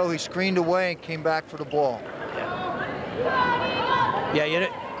this, Joe, he screened away and came back for the ball. Yeah,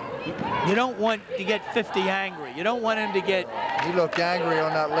 you don't want to get 50 angry. You don't want him to get... He looked angry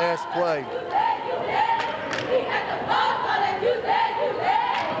on that last play.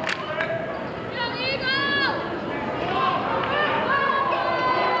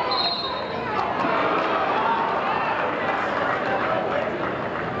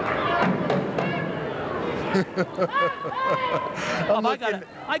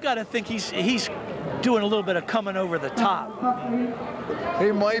 I gotta think he's doing a little bit of coming over the top.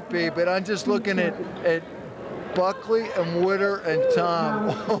 He might be, but I'm just looking at Buckley and Witter and Tom.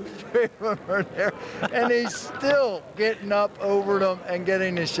 All 3 of them are there, and he's still getting up over them and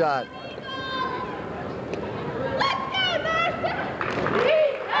getting the shot.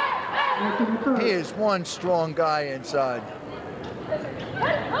 He is one strong guy inside.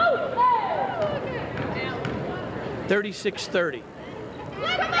 36-30.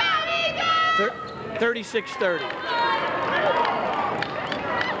 36-30.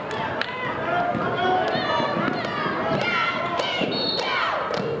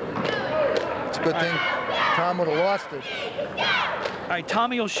 It's a good thing Tom would have lost it. All right,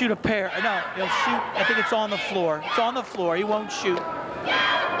 Tommy will shoot a pair. No, he'll shoot. I think it's on the floor. It's on the floor. He won't shoot.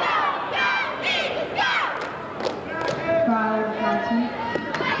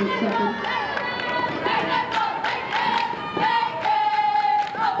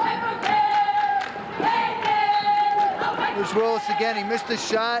 There's Willis again. He missed the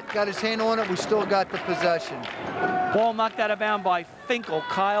shot, got his hand on it. We still got the possession. Ball knocked out of bounds by Finkel,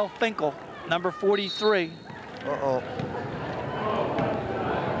 Kyle Finkel, number 43. Uh-oh.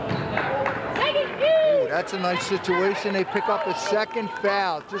 Ooh, that's a nice situation. They pick up a second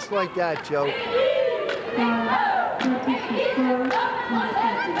foul, just like that, Joe.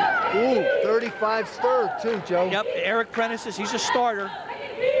 Ooh, 35's third, too, Joe. Yep, Eric Prentice, he's a starter.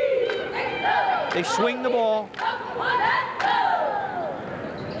 They swing the ball.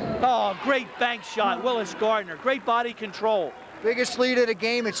 Oh, great bank shot, Willis Gardner. Great body control. Biggest lead of the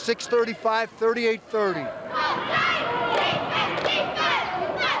game at 6:35, 38-30.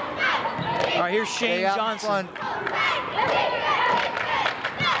 All right, here's Shane Johnson.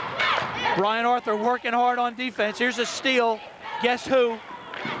 Brian Arthur working hard on defense. Here's a steal. Guess who?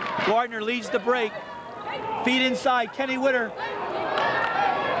 Gardner leads the break. Feed inside, Kenny Witter.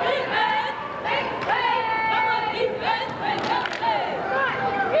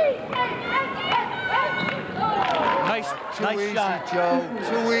 Nice shot. Joe.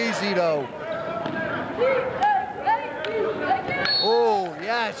 Too easy, though. Oh,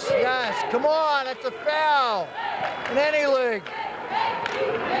 yes, yes. Come on, that's a foul. In any league.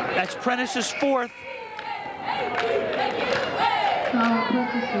 That's Prentice's fourth.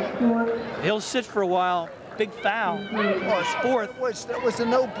 He'll sit for a while. Big foul. Oh, his fourth. That was a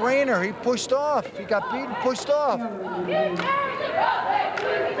no-brainer. He pushed off. He got beaten, pushed off.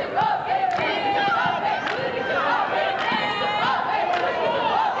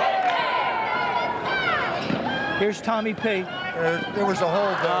 Here's Tommy P. There was a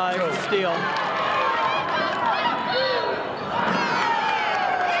hold there, There's a steal.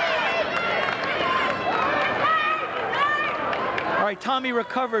 All right, Tommy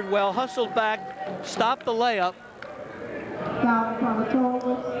recovered well, hustled back, stopped the layup.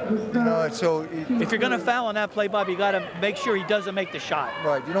 So if you're going to foul on that play, Bob, you got to make sure he doesn't make the shot.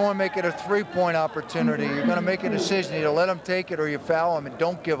 Right. You don't want to make it a three-point opportunity. You're going to make a decision. Either let him take it or you foul him and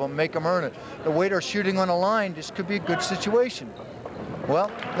don't give him, make him earn it. The way they're shooting on the line, this could be a good situation. Well,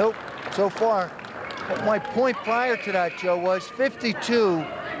 nope. So far, my point prior to that, Joe, was 52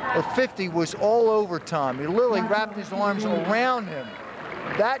 or 50 was all over Tom. He literally wrapped his arms around him.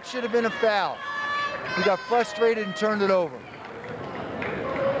 That should have been a foul. He got frustrated and turned it over.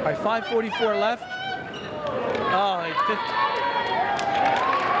 All right, 5:44 left. Oh, it's 50.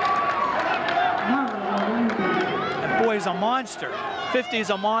 That boy's a monster. 50 is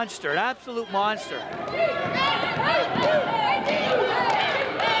a monster, an absolute monster.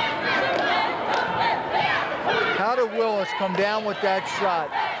 How did Willis come down with that shot?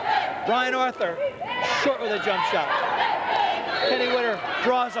 Brian Arthur, short with a jump shot. Kenny Witter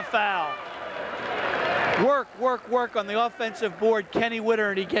draws a foul. Work on the offensive board, Kenny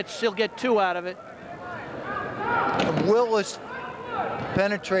Witter, and he'll get two out of it. Willis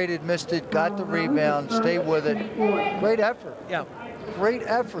penetrated, missed it, got the rebound, stayed with it. Great effort. Yeah. Great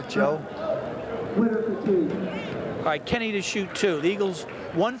effort, Joe. All right, Kenny to shoot two. The Eagles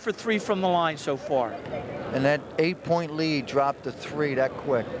 1 for 3 from the line so far. And that 8-point lead dropped to 3 that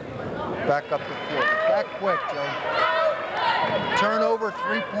quick. Back up to 4. That quick, Joe. Turnover,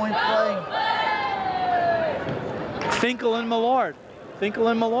 3-point play. Finkel and Millard.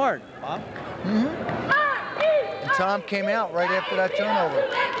 Bob. And Tom came out right after that turnover.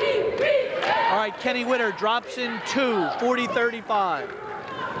 All right, Kenny Witter drops in 2, 40-35.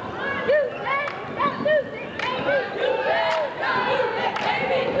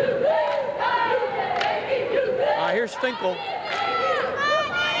 Here's Finkel.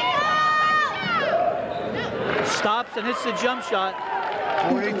 Stops and hits the jump shot.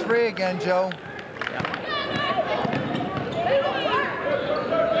 43 again, Joe.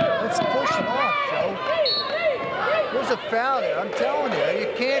 Let's push him off, Joe. There's a foul there. I'm telling you,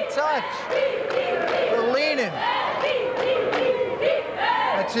 you can't touch. They're leaning.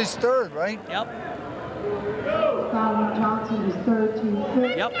 That's his third, right? Yep. Johnson is third, team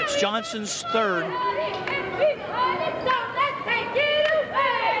fifth. Yep, it's Johnson's third.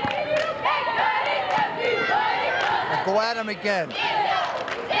 Go at him again.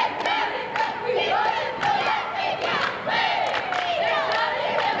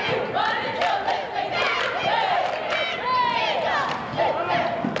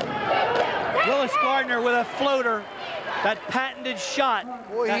 the floater, that patented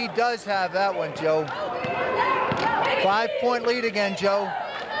shot. Boy, he does have that one, Joe. 5-point lead again, Joe.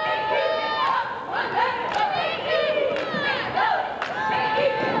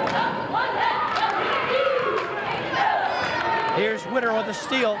 Here's Witter with the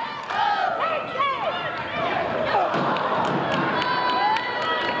steal.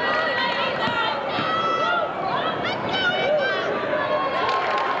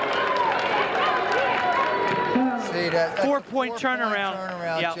 See that? Four-point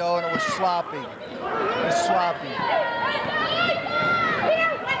turnaround. Yep. Joe, and it was sloppy. It was sloppy.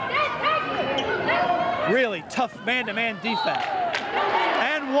 Really tough man-to-man defense.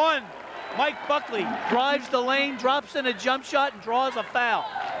 And one. Mike Buckley drives the lane, drops in a jump shot, and draws a foul.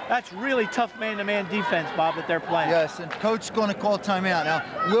 That's really tough man-to-man defense, Bob, that they're playing. Yes, and coach is going to call timeout. Now,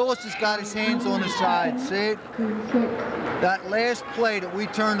 Willis has got his hands on the side. See it? That last play that we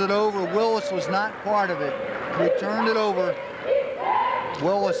turned it over, Willis was not part of it. We turned it over.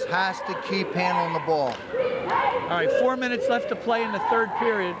 Willis has to keep handling the ball. All right, 4 minutes left to play in the third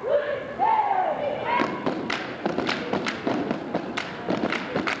period.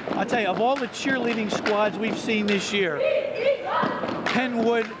 I'll tell you, of all the cheerleading squads we've seen this year,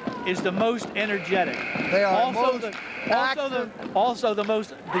 Pennwood is the most energetic. They are also the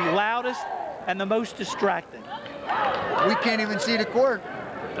the loudest and the most distracting. We can't even see the court.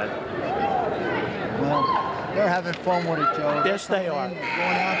 Well, they're having fun with it, Joe. Yes, they are. Going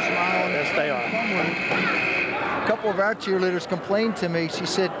out smiling. Yes, they are. A couple of our cheerleaders complained to me. She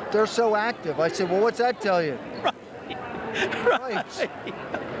said, they're so active. I said, well, what's that tell you? Right.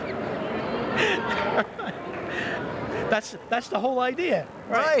 That's the whole idea.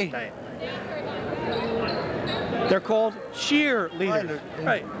 Right. They're called cheerleaders.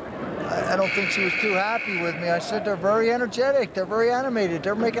 Right. I don't think she was too happy with me. I said they're very energetic. They're very animated.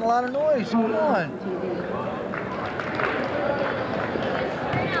 They're making a lot of noise. Come on.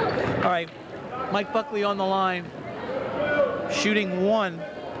 All right. Mike Buckley on the line, shooting one,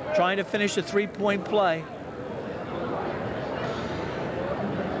 trying to finish a three-point play.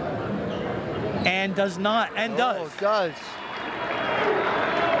 And does not, and does. Oh, does.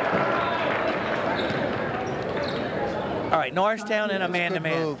 All right, Norristown in a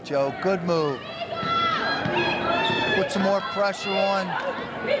man-to-man. Good move, Joe. Good move. Put some more pressure on.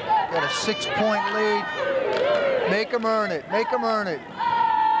 Got a 6-point lead. Make them earn it. Make them earn it.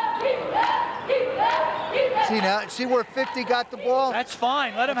 See now, see where 50 got the ball? That's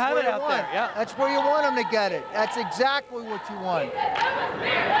fine. Let him have it out there. Yeah. That's where you want him to get it. That's exactly what you want.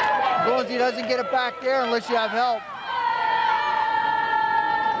 As long as he doesn't get it back there unless you have help.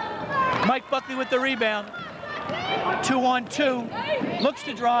 Mike Buckley with the rebound. 2-on-2. Looks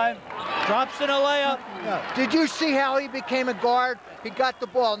to drive. Drops in a layup. Yeah. Did you see how he became a guard? He got the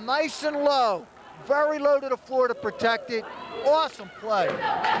ball nice and low. Very low to the floor to protect it. Awesome play.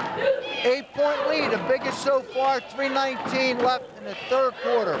 8-point lead, the biggest so far. 3:19 left in the third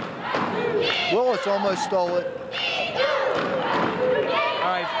quarter. Willis almost stole it. All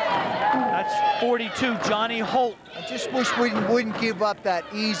right, that's 42, Johnny Holt. I just wish we wouldn't give up that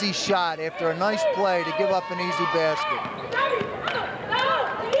easy shot after a nice play to give up an easy basket.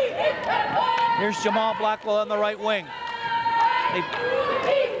 Here's Jamal Blackwell on the right wing.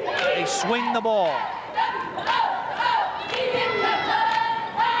 They swing the ball.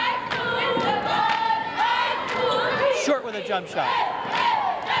 Short with a jump shot.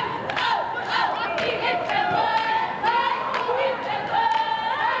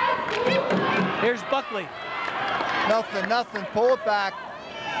 Here's Buckley. Nothing. Pull it back.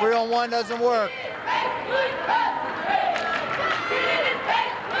 3-on-1 doesn't work.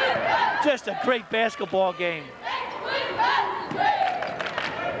 Just a great basketball game.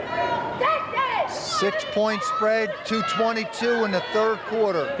 6-point spread, 2:22 in the third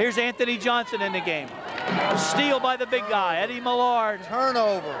quarter. Here's Anthony Johnson in the game. Steal by the big guy, Eddie Millard.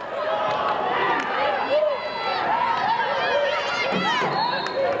 Turnover.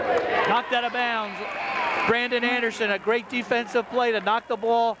 Knocked out of bounds. Brandon Anderson, a great defensive play to knock the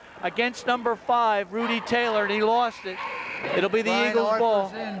ball against number 5, Rudy Taylor, and he lost it. It'll be the Brian Eagles' Arthur's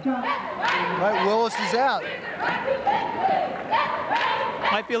ball. in. Right, Willis is out.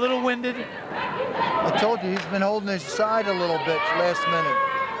 Might be a little winded. I told you, he's been holding his side a little bit last minute.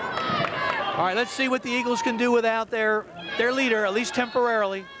 All right, let's see what the Eagles can do without their leader, at least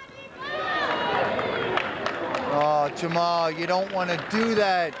temporarily. Oh, Jamal, you don't want to do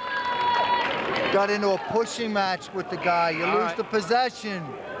that. Got into a pushing match with the guy. You lose the possession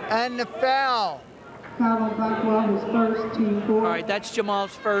and the foul. Foul on Blackwell, his first, team 4. All right, that's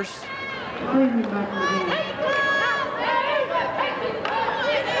Jamal's first. Bring him back in the game.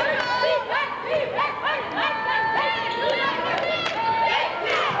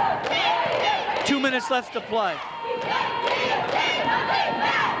 minutes left to play.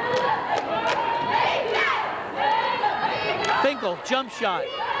 Finkel, jump shot.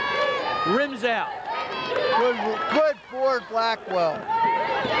 Rims out. Good board, Blackwell.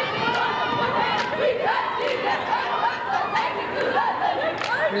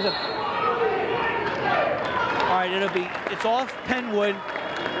 All right, it's off Pennwood.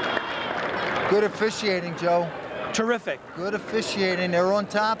 Good officiating, Joe. Terrific. Good officiating. They're on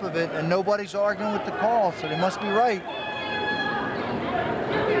top of it, and nobody's arguing with the call, so they must be right.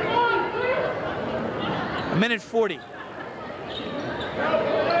 A minute 40.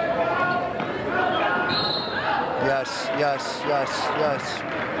 Yes, yes, yes, yes.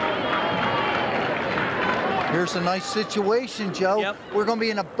 Here's a nice situation, Joe. Yep. We're going to be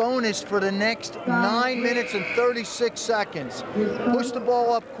in a bonus for the next 9 minutes and 36 seconds. Push the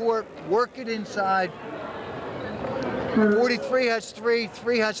ball up court, work it inside. 43 has 3,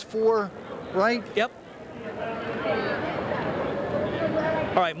 3 has 4, right? Yep.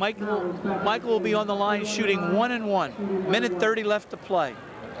 All right, Michael will be on the line shooting 1-1. Minute 30 left to play.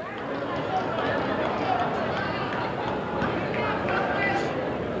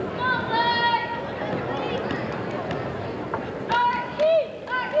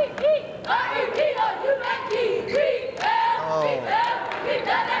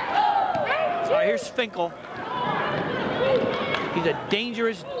 All right, here's Finkel. He's a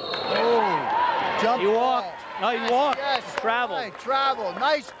dangerous. Oh, jump. He walked. No, he walked. Yes. Travel. Right, travel.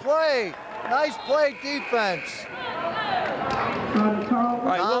 Nice play. Nice play, defense. All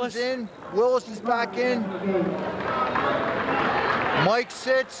right, Tom's in. Willis is back in. Mike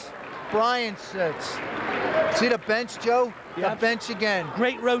sits. Brian sits. See the bench, Joe? Yep. The bench again.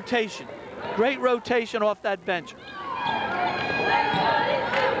 Great rotation. Great rotation off that bench.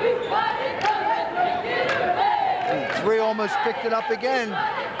 Three almost picked it up again.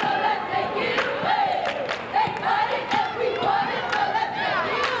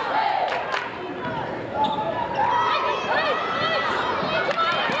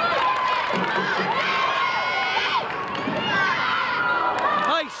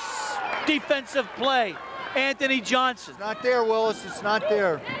 Nice defensive play. Anthony Johnson. It's not there, Willis. It's not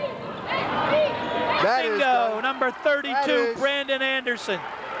there. That Bingo. is Number 32, Brandon Anderson.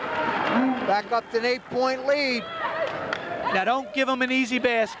 Back up to an 8-point lead. Now don't give him an easy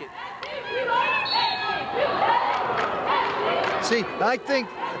basket. See, I think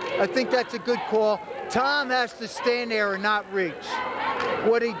that's a good call. Tom has to stand there and not reach.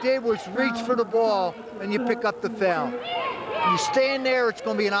 What he did was reach for the ball, and you pick up the foul. You stand there, it's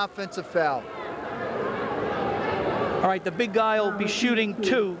going to be an offensive foul. All right, the big guy will be shooting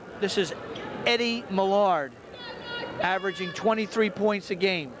 2. This is Eddie Millard, averaging 23 points a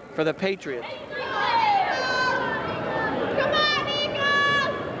game for the Patriots.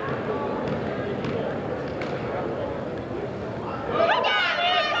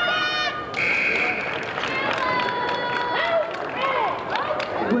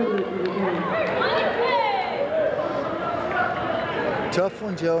 Tough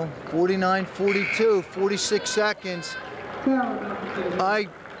one, Joe. 49-42, 46 seconds. I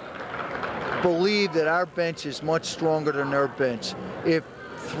believe that our bench is much stronger than their bench. If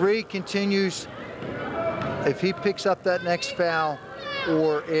 3 continues, if he picks up that next foul,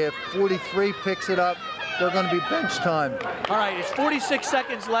 or if 43 picks it up, they're going to be bench time. All right, it's 46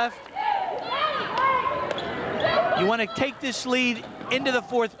 seconds left. You want to take this lead into the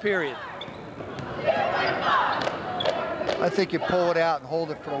 4th period. I think you pull it out and hold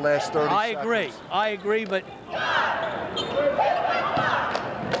it for the last 30 seconds. I agree, but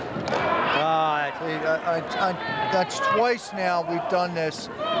that's twice now we've done this,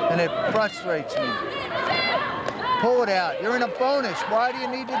 and it frustrates me. Pull it out. You're in a bonus. Why do you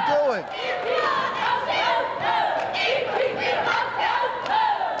need to do it?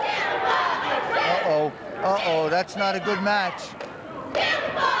 Uh-oh, that's not a good match.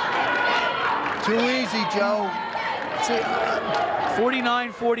 Too easy, Joe. See,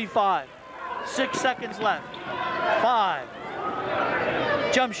 49-45. 6 seconds left. 5.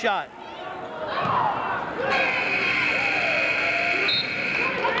 Jump shot.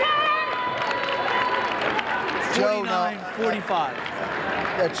 Joe, 49-45.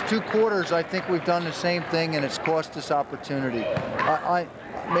 That's 2 quarters. I think we've done the same thing, and it's cost us opportunity.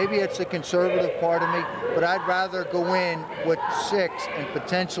 Maybe it's a conservative part of me, but I'd rather go in with 6 and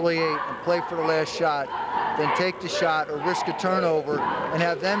potentially 8 and play for the last shot than take the shot or risk a turnover and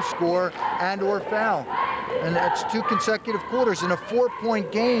have them score and or foul. And that's 2 consecutive quarters in a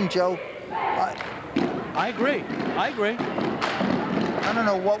 4-point game, Joe. I agree. I don't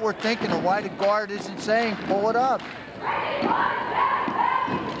know what we're thinking or why the guard isn't saying pull it up.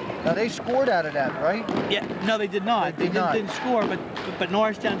 Now they scored out of that, right? Yeah, no, they did not. They didn't score, but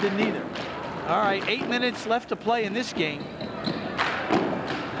Norristown didn't either. All right, 8 minutes left to play in this game.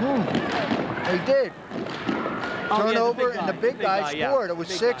 They did. Oh, Turnover, yeah, and the big guy scored. Yeah. It was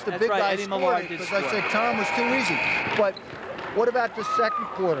 6. The big guy scored because I said time was too easy. But what about the second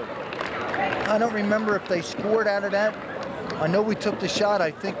quarter? I don't remember if they scored out of that. I know we took the shot.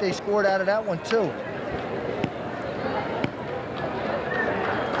 I think they scored out of that one too.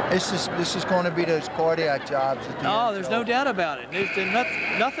 This is going to be those cardiac jobs at the end. Oh, there's no doubt about it.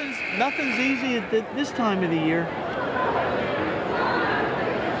 Nothing's easy at this time of the year.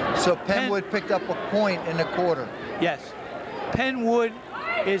 So Pennwood picked up a point in the quarter. Yes. Pennwood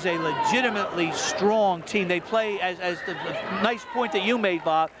is a legitimately strong team. They play, as the nice point that you made,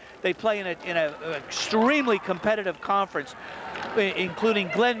 Bob, they play in an extremely competitive conference, including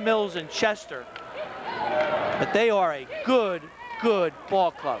Glen Mills and Chester. But they are a good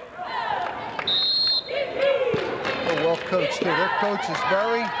ball club. They're well coached too. Their coach is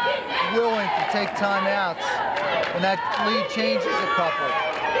very willing to take timeouts when that lead changes a couple.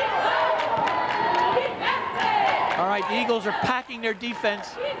 All right, the Eagles are packing their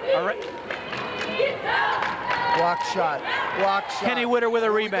defense. All right. Block shot. Kenny Witter with a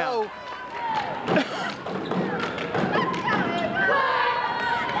rebound.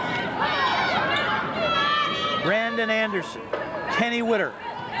 Brandon Anderson. Kenny Witter.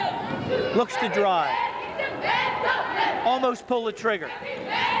 Looks to drive. Almost pull the trigger.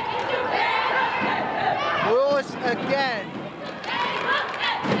 Willis again.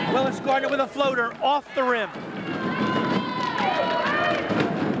 Willis Gardner with a floater off the rim.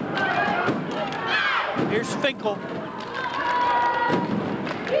 Here's Finkel.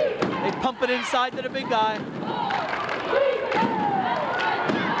 They pump it inside to the big guy.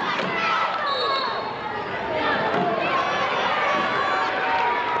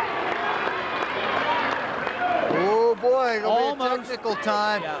 Oh boy, it'll be a technical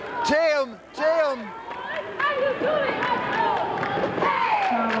time. Yeah. Tim.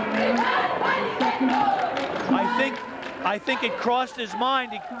 I think it crossed his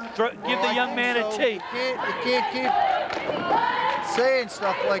mind to give the young man a tee. You can't keep saying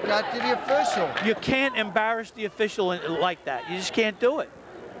stuff like that to the official. You can't embarrass the official like that. You just can't do it.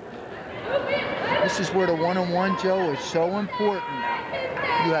 This is where the one-on-one, Joe, is so important.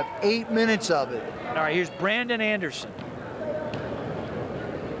 You have 8 minutes of it. All right, here's Brandon Anderson.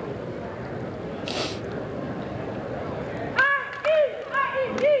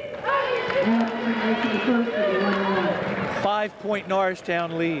 Five-point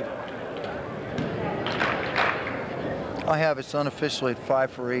Norristown lead. I have it's unofficially at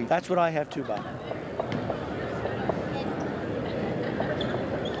 5 for 8. That's what I have too, Bob.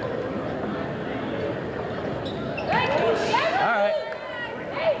 All right.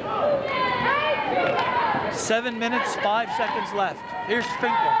 7 minutes, 5 seconds left. Here's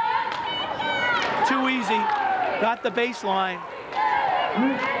Finkel. Too easy. Got the baseline.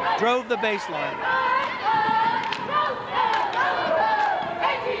 Drove the baseline.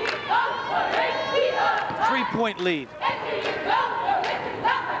 Three-point lead.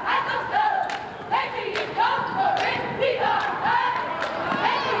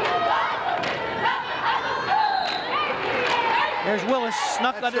 There's Willis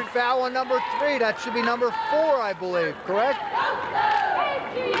snuck That's under. the foul on number 3. That should be number 4, I believe. Correct?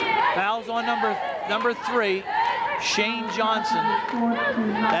 Fouls on number 3, Shane Johnson.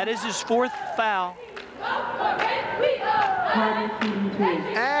 That is his 4th foul.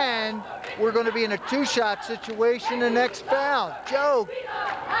 And we're going to be in a 2-shot situation the next foul. Joe,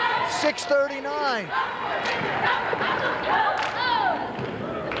 6:39.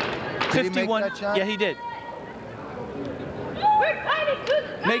 Did he make that shot? Yeah, he did.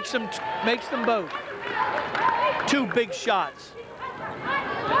 Makes them both. 2 big shots.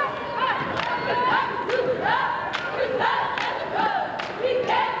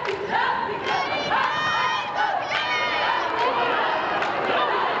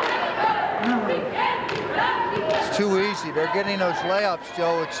 It's too easy. They're getting those layups,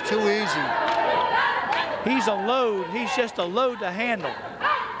 Joe. It's too easy. He's a load. He's just a load to handle.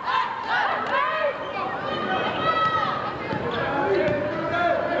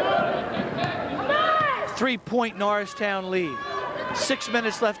 Three-point Norristown lead. 6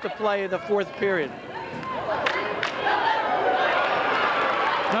 minutes left to play in the 4th period.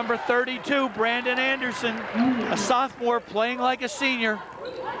 Number 32, Brandon Anderson, a sophomore playing like a senior.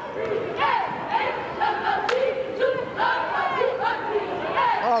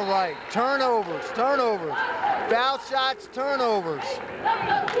 All right, turnovers. Foul shots, turnovers.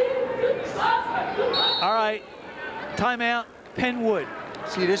 All right, timeout, Pennwood.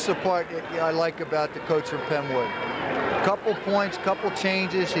 See, this is the part I like about the coach from Pennwood. Couple points, couple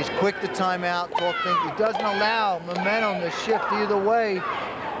changes. He's quick to timeout, talk things. He doesn't allow momentum to shift either way.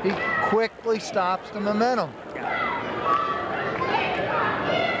 He quickly stops the momentum.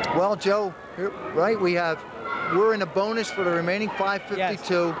 Well, Joe, right, we're in a bonus for the remaining 5:52. Yes.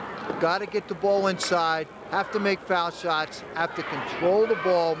 Got to get the ball inside, have to make foul shots, have to control the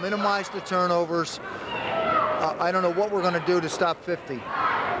ball, minimize the turnovers. I don't know what we're going to do to stop 50.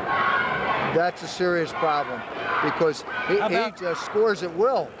 That's a serious problem because he just scores at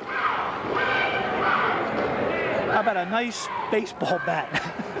will. How about a nice baseball bat?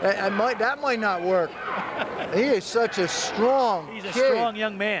 That might not work. He is such a strong He's a kid. strong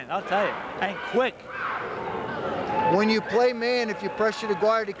young man, I'll tell you, and quick. When you play man, if you pressure the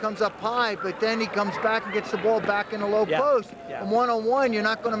guard, he comes up high, but then he comes back and gets the ball back in the low post. Yeah. And one-on-one, you're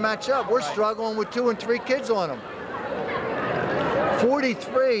not going to match up. We're struggling with 2 and 3 kids on him.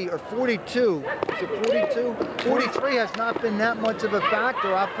 43 or 42, is it 42? 43 has not been that much of a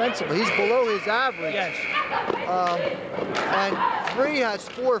factor offensively. He's below his average. Yes. And 3 has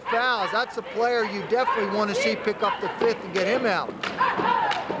 4 fouls. That's a player you definitely want to see pick up the 5th and get him out.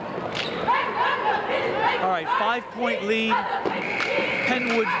 All right, 5-point lead,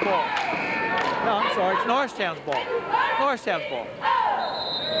 Pennwood's ball. No, I'm sorry, it's Norristown's ball. Norristown's ball.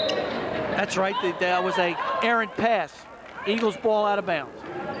 That's right, that was an errant pass. Eagles ball out of bounds.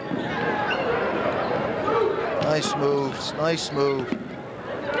 Nice moves, nice move.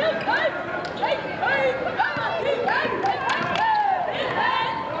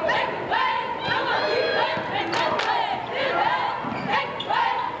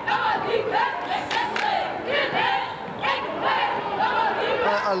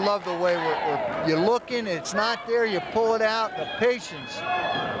 I love the way you're looking, it's not there, you pull it out, the patience.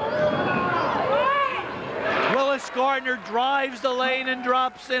 Willis Gardner drives the lane and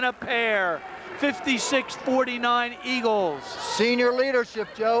drops in a pair. 56-49 Eagles. Senior leadership,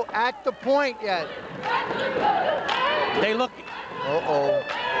 Joe, at the point yet. They look. Uh-oh.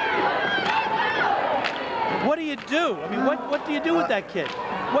 What do you do? I mean, what do you do with that kid?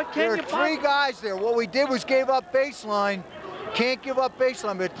 What can you There are 3 guys there. What we did was gave up baseline. Can't give up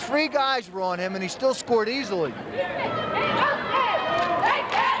baseline, but 3 guys were on him, and he still scored easily.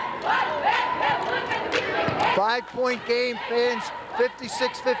 5-point game, fans,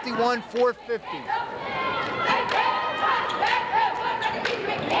 56-51, 450.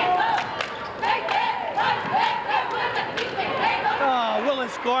 Oh,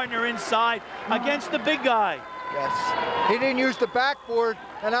 Willis Gardner inside against the big guy. Yes. He didn't use the backboard,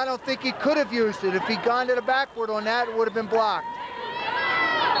 and I don't think he could have used it. If he'd gone to the backboard on that, it would have been blocked.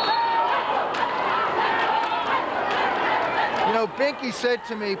 You know, Binky said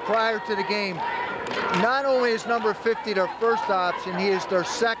to me prior to the game, not only is number 50 their first option, he is their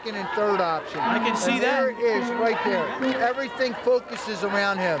second and third option. I can see that. There it is, right there. Everything focuses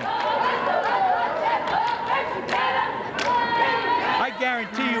around him. I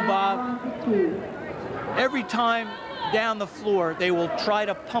guarantee you, Bob, every time down the floor, they will try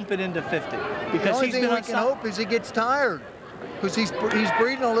to pump it into 50 because he's been. The only thing we can hope is he gets tired, because he's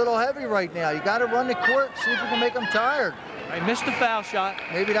breathing a little heavy right now. You got to run the court, see if you can make him tired. I missed the foul shot.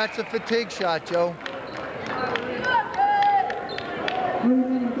 Maybe that's a fatigue shot, Joe. 3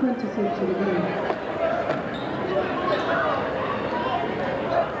 minutes 20 seconds to the game.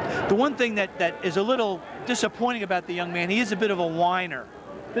 The one thing that is a little disappointing about the young man, he is a bit of a whiner,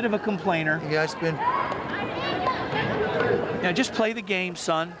 bit of a complainer. He has been. Now just play the game,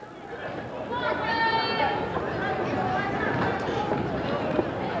 son.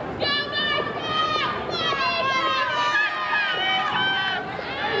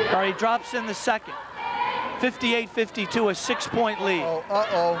 All right, he drops in the second. 58-52, a 6-point lead. Oh,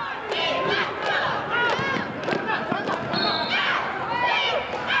 uh-oh.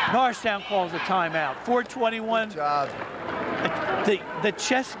 Norristown calls a timeout. 4:21. Good job. The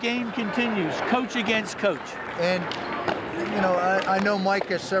chess game continues, coach against coach. And, you know, I know Mike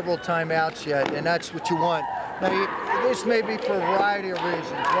has several timeouts yet, and that's what you want. Now, this may be for a variety of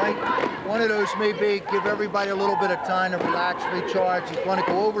reasons, right? One of those may be give everybody a little bit of time to relax, recharge. You want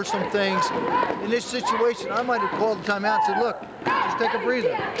to go over some things. In this situation, I might have called the timeout and said, look, just take a breather.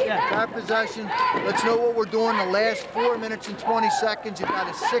 Yeah. Have possession. Let's know what we're doing the last 4 minutes and 20 seconds. You've got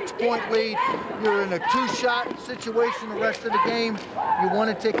a 6-point lead. You're in a 2-shot situation the rest of the game. You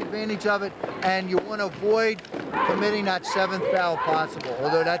want to take advantage of it, and you want to avoid committing that 7th foul possible,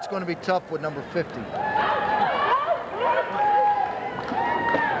 although that's going to be tough with number 50.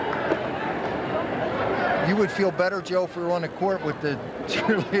 You would feel better, Joe, if we were on the court with the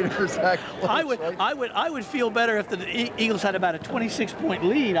cheerleaders that close, right? I would feel better if the Eagles had about a 26-point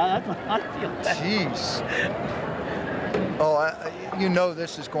lead. I'd feel better. Jeez. Oh, you know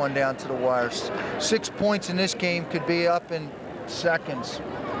this is going down to the wires. 6 points in this game could be up in seconds.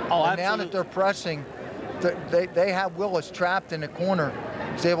 Oh, and now that they're pressing, they have Willis trapped in the corner.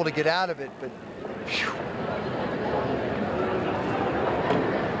 He's able to get out of it, but whew.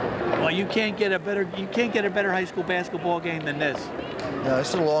 Well, you can't get a better high school basketball game than this. No, this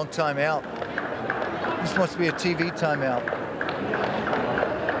is a long timeout. This must be a TV timeout.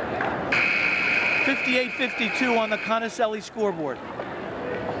 58-52 on the Conacelli scoreboard.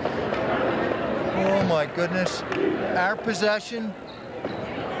 Oh my goodness. Our possession.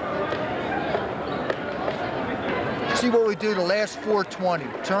 See what we do the last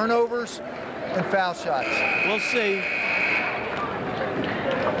 4:20. Turnovers and foul shots. We'll see.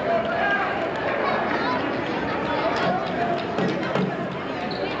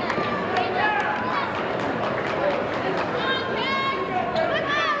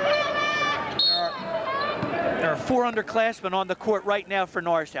 There are 4 underclassmen on the court right now for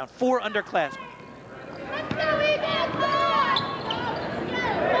Norristown. 4 underclassmen.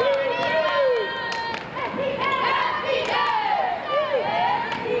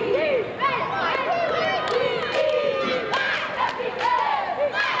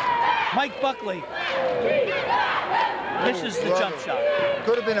 Mike Buckley. This is the jump shot.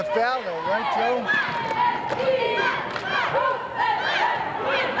 Could have been a foul though, right, Joe?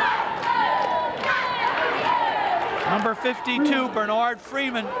 Number 52, Bernard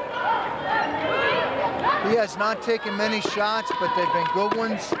Freeman. He has not taken many shots, but they've been good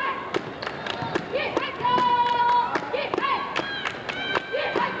ones.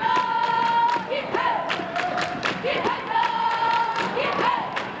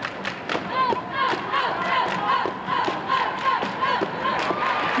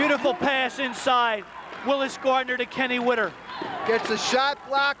 Beautiful pass inside. Willis Gardner to Kenny Witter. Gets a shot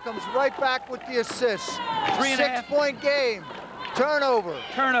block, comes right back with the assist. 6-point game. Turnover.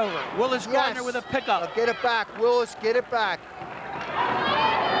 Turnover. Willis Gardner with a pickup. Now get it back, Willis, get it back.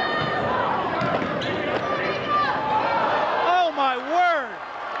 Oh my word.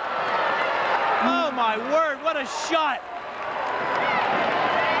 Oh my word, what a shot.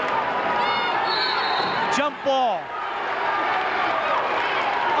 Jump ball.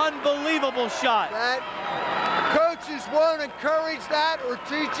 Unbelievable shot. That coaches won't encourage that or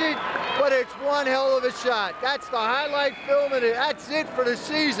teach it, but it's one hell of a shot. That's the highlight film, and that's it for the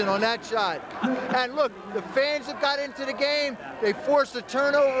season on that shot. And look, the fans have got into the game. They forced a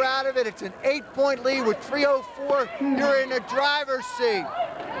turnover out of it. It's an 8-point lead with 3:04. You're in the driver's seat.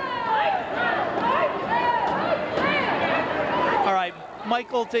 All right,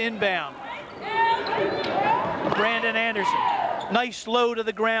 Michael to inbound. Brandon Anderson. Nice low to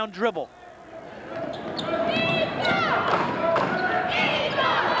the ground dribble.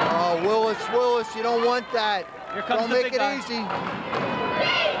 Oh, Willis, you don't want that. Here comes don't the make big it guy. easy.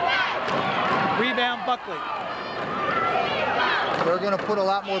 Rebound Buckley. They're going to put a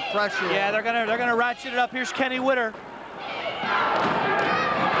lot more pressure. Yeah, they're gonna ratchet it up. Here's Kenny Witter.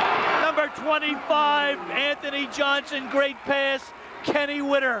 Number 25, Anthony Johnson, great pass. Kenny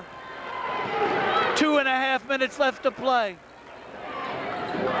Witter. 2.5 minutes left to play.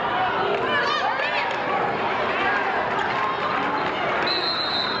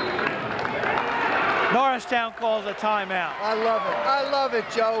 Norristown calls a timeout. I love it. I love it,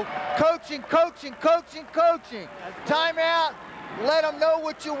 Joe. Coaching, coaching, coaching, coaching. Timeout. Let them know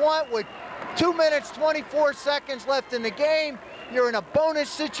what you want with 2 minutes, 24 seconds left in the game. You're in a bonus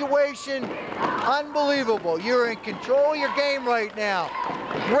situation. Unbelievable. You're in control of your game right now.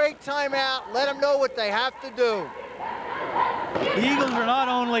 Great timeout. Let them know what they have to do. The Eagles are not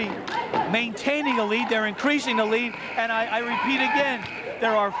only maintaining a lead, they're increasing the lead. And I repeat again,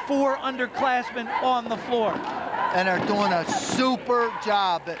 there are 4 underclassmen on the floor. And they're doing a super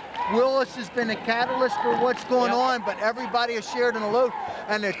job. Willis has been a catalyst for what's going on, but everybody has shared in the load.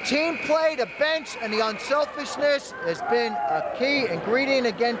 And the team play, the bench, and the unselfishness has been a key ingredient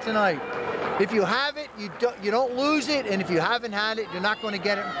again tonight. If you have it, you don't lose it, and if you haven't had it, you're not going to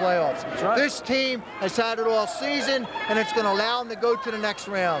get it in playoffs. That's right. This team has had it all season, and it's going to allow them to go to the next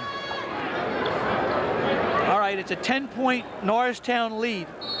round. All right, it's a 10-point Norristown lead.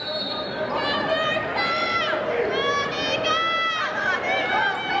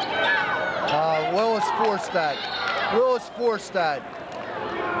 Willis forced that. Willis forced that.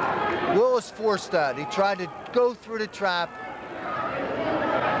 Willis forced that. He tried to go through the trap.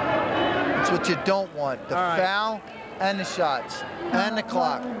 That's what you don't want. The foul and the shots and the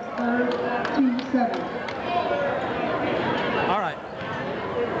clock. 2-7.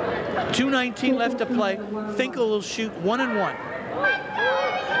 2:19 left to play. Finkel will shoot 1 and 1.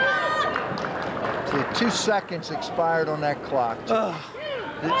 See, 2 seconds expired on that clock.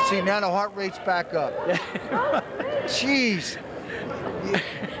 See, now the heart rate's back up. Jeez.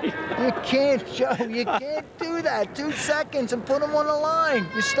 You can't, Joe. You can't do that. 2 seconds and put them on the line.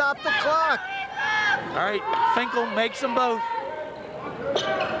 You stop the clock. All right, Finkel makes them both.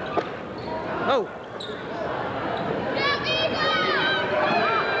 Oh.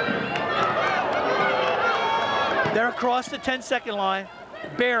 They're across the 10-second line,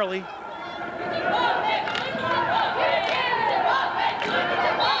 barely.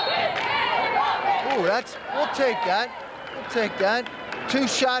 Ooh, we'll take that. We'll take that.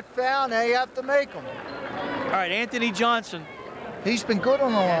 2-shot foul, now you have to make them. All right, Anthony Johnson. He's been good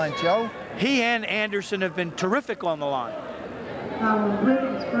on the line, Joe. He and Anderson have been terrific on the line.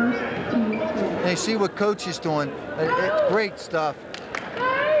 They see what coach is doing. Great stuff.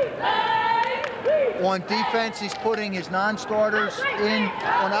 On defense, he's putting his non-starters in.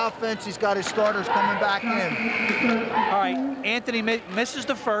 On offense, he's got his starters coming back in. All right, Anthony misses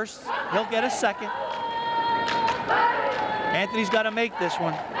the first. He'll get a second. Anthony's got to make this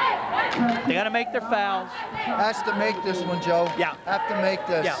one. They got to make their fouls. Has to make this one, Joe. Yeah. Have to make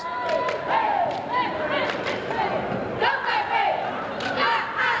this. Yeah.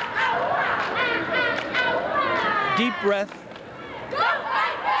 Deep breath.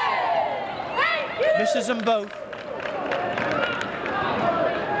 Misses them both.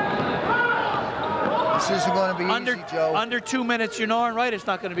 This isn't going to be easy, Joe. Under 2 minutes, you're darn right it's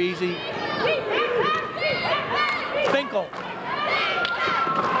not going to be easy. Finkel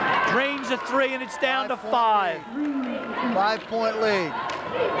drains a 3 and it's down to 5. 5-point lead.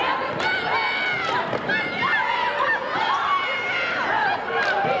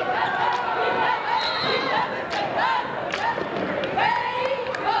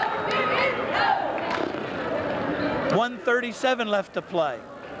 .137 left to play.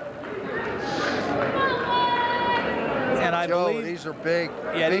 And I Joe, believe these are big.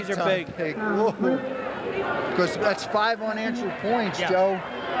 Yeah, these are big. Because that's 5 unanswered points, yeah. Joe.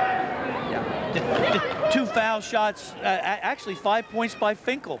 Yeah. The 2 foul shots, actually 5 points by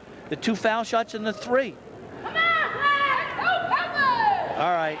Finkel. The 2 foul shots and the 3.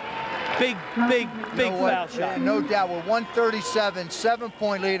 All right. Big foul shot. No doubt. With 137,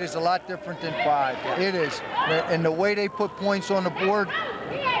 7-point lead is a lot different than 5. Yeah. It is. And the way they put points on the board.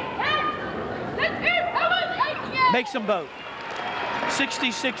 Makes them both.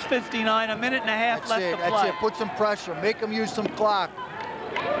 66-59, a minute and a half left to play. That's it. Put some pressure. Make them use some clock.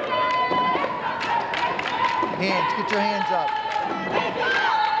 Hands. Get your hands up.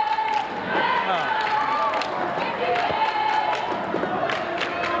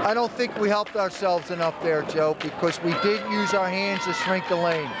 I don't think we helped ourselves enough there, Joe, because we did use our hands to shrink the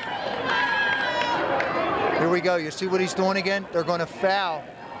lane. Here we go. You see what he's doing again? They're going to foul.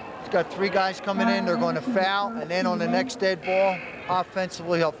 He's got 3 guys coming in. They're going to foul, and then on the next dead ball,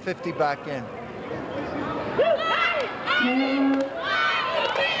 offensively, he'll 50 back in.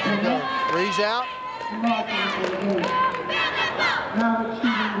 Three's out.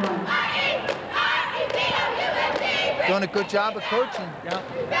 Doing a good job of coaching. Yeah.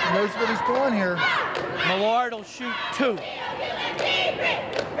 He knows what he's doing here. Millard will shoot 2.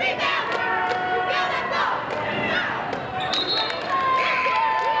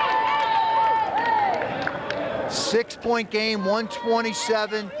 Six-point game,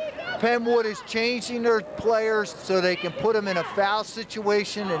 127. Pennwood is changing their players so they can put them in a foul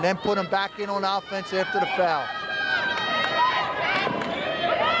situation and then put them back in on offense after the foul.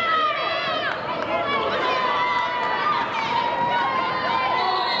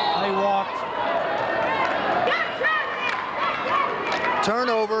 They walked.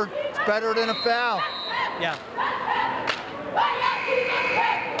 Turnover, it's better than a foul. Yeah.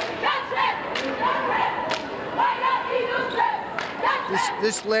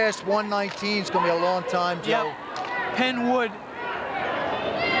 This last 119 is going to be a long time, Joe. Yep. Pennwood,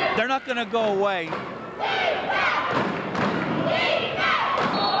 they're not going to go away.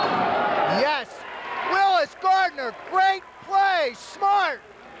 Yes. Willis Gardner, great play, smart.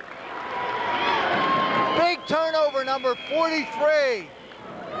 Big turnover, number 43.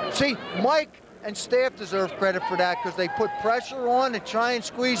 See, Mike and staff deserve credit for that because they put pressure on to try and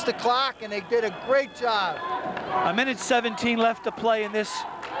squeeze the clock, and they did a great job. A minute 17 left to play in this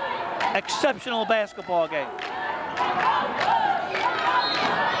exceptional basketball game.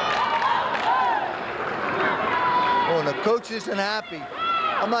 Oh, the coach isn't happy.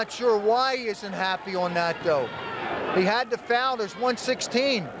 I'm not sure why he isn't happy on that, though. He had the foul. There's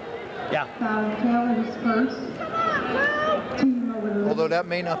 116. Yeah. Well, although that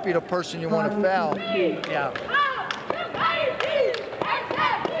may not be the person you want to foul. Yeah.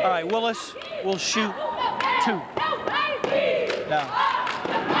 All right, Willis will shoot 2. No.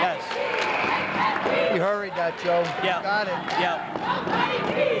 Yes. You hurried that, Joe. Yeah. You got it. Yeah.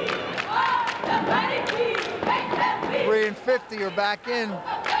 3 and 50 are back in.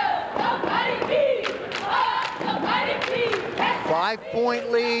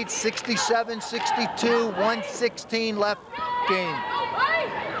 5-point lead, 67-62, 1:16 left game.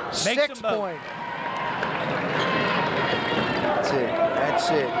 6 point. That's it. That's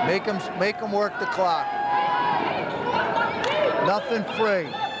it. Make them work the clock. Nothing free.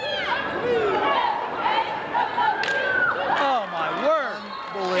 Oh my word!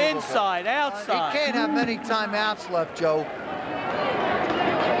 Inside, outside. You can't have many timeouts left, Joe.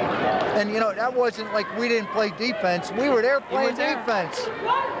 And you know, that wasn't like we didn't play defense. We were there playing defense.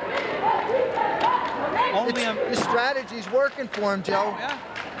 Only the strategy's working for him, Joe. Yeah.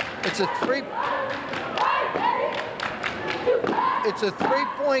 It's a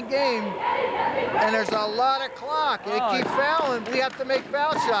 3-point game, and there's a lot of clock. They keep fouling. We have to make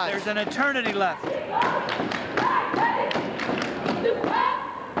foul shots. There's an eternity left.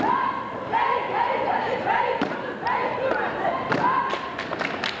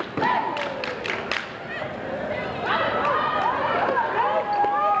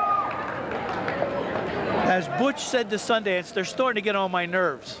 As Butch said to Sundance, they're starting to get on my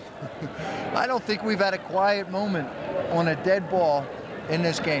nerves. I don't think we've had a quiet moment on a dead ball in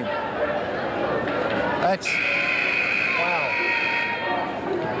this game. That's, wow.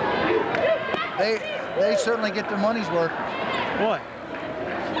 They certainly get their money's worth. Boy.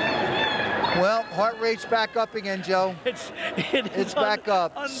 Well, heart rate's back up again, Joe. It's back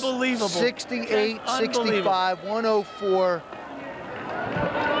up. Unbelievable. 68, 65, 104.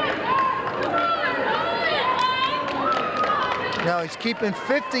 Now he's keeping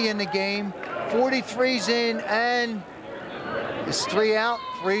 50 in the game. 43's in, and it's 3 out,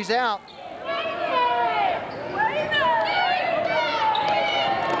 3's out.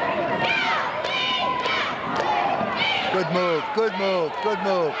 Good move, good move, good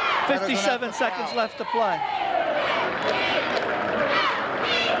move. 57 seconds left to play.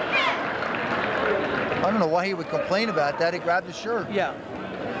 I don't know why he would complain about that. He grabbed his shirt. Yeah.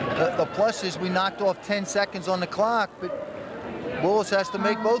 The plus is we knocked off 10 seconds on the clock, but Willis has to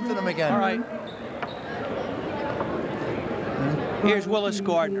make both of them again. All right. Here's Willis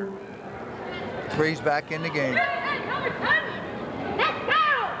Gardner. 3's back in the game.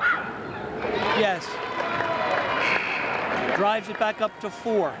 Yes. Drives it back up to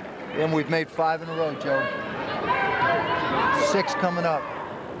 4. And we've made 5 in a row, Joe. 6 coming up.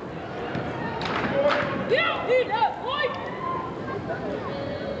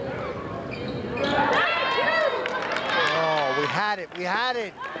 Oh, we had it, we had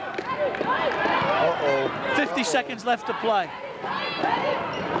it. Uh-oh. 50 seconds left to play.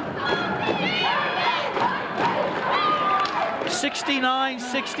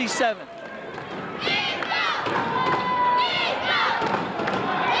 (69-67).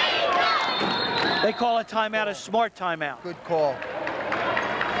 They call a timeout a smart timeout. Good call.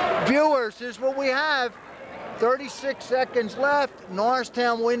 Viewers, here's what we have. 36 seconds left.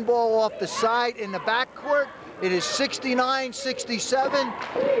 Norristown win ball off the side in the backcourt. It is 69-67,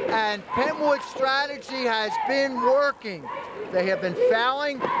 and Pennwood's strategy has been working. They have been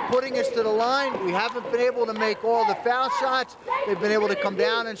fouling, putting us to the line. We haven't been able to make all the foul shots. They've been able to come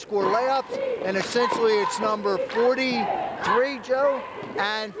down and score layups, and essentially it's number 43, Joe,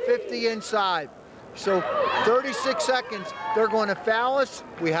 and 50 inside. So 36 seconds, they're going to foul us.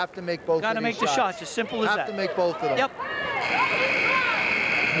 We have to make both of these shots. Got to make the shots, as simple as that. Have to make both of them. Yep.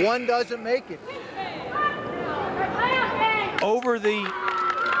 One doesn't make it. Over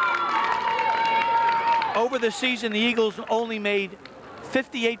the season, the Eagles only made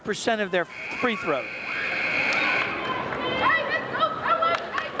 58% of their free throws.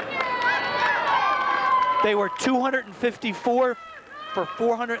 They were 254 for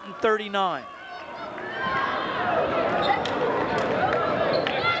 439.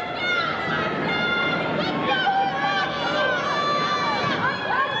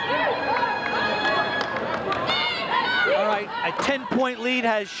 All right, a 10-point lead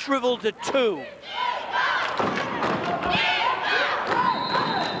has shriveled to 2.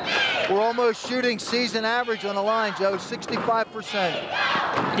 We're almost shooting season average on the line, Joe, 65%.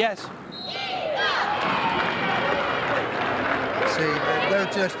 Yes. See,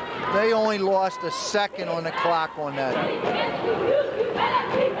 they only lost a second on the clock on that.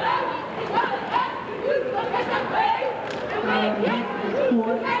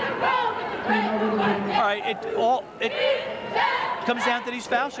 All right, comes down to these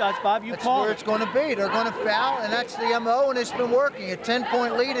foul shots, Bob. You That's call where it. it's going to be. They're going to foul, and that's the MO, and it's been working. A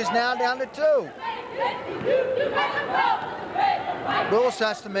 10-point lead is now down to 2. Willis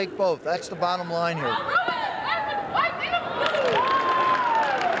has to make both. That's the bottom line here.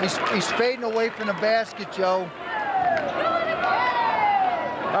 He's fading away from the basket, Joe.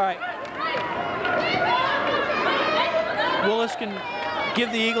 All right. Willis can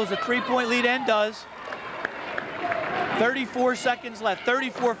give the Eagles a 3-point lead and does. 34 seconds left,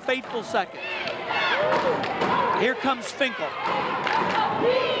 34 fateful seconds. Here comes Finkel.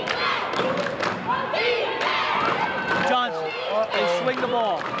 Johnson, they swing the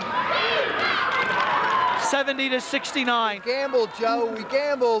ball. 70-69. We gambled, Joe, we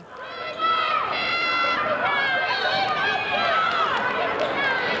gambled.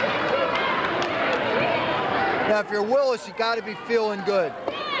 Now, if you're Willis, you got to be feeling good.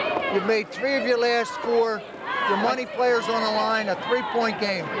 You've made 3 of your last 4. Your money players on the line, a 3-point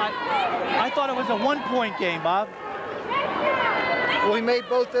game. I thought it was a 1-point game, Bob. Well, he made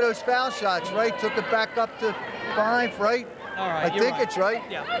both of those foul shots, right? Took it back up to 5, right? All right, I think it's right.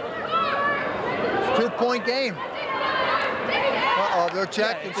 Yeah. It's a 2-point game. Uh-oh, they're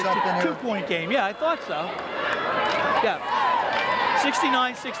checking something here. 2-point game. Yeah, I thought so. Yeah.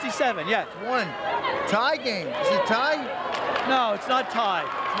 69-67. Yeah. 1. Tie game. Is it tie? No, it's not tied.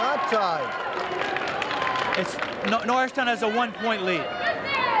 It's not tied. It's Norristown has a 1-point lead.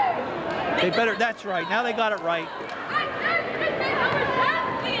 They better. That's right. Now they got it right.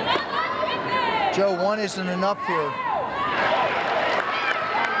 Joe, 1 isn't enough here.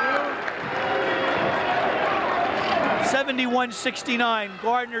 (71-69).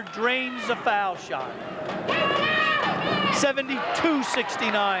 Gardner drains the foul shot.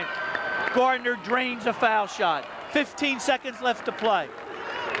 72-69. Gardner drains a foul shot. 15 seconds left to play.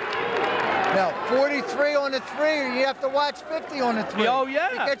 Now, 43 on the 3, you have to watch 50 on the 3. Oh,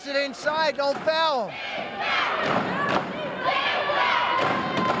 yeah. He gets it inside, don't foul him.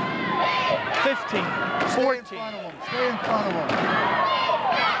 15, 14. Stay in front of him.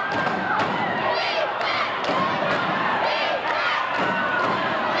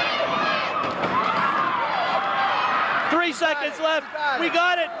 3 seconds left. We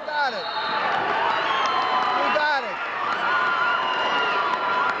got it. We got it. We got it.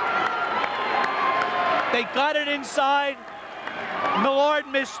 They got it inside. Millard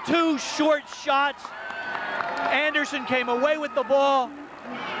missed 2 short shots. Anderson came away with the ball.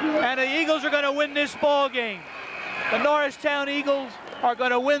 And the Eagles are going to win this ball game. The Norristown Eagles are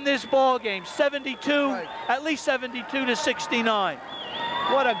going to win this ball game. 72, at least 72-69.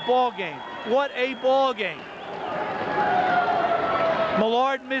 What a ball game. What a ball game.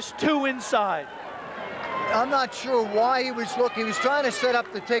 Millard missed 2 inside. I'm not sure why he was looking. He was trying to set up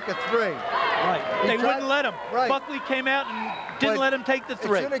to take a 3. Right. They wouldn't let him. Right. Buckley came out and didn't let him take the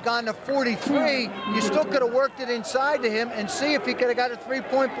 3. It should have gone to 43. You still could have worked it inside to him and see if he could have got a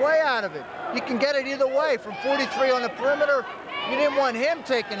 3-point play out of it. You can get it either way. From 43 on the perimeter, you didn't want him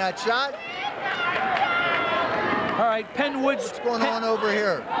taking that shot. All right, Pennwood's... What's going on over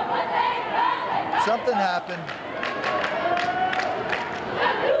here? Something happened.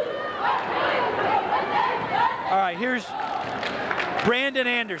 All right, here's Brandon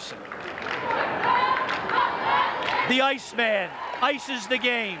Anderson. The Iceman ices the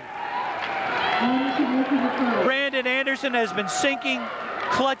game. Brandon Anderson has been sinking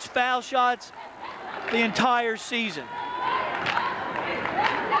clutch foul shots the entire season.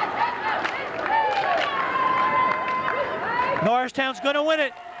 Norristown's going to win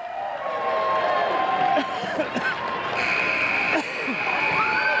it.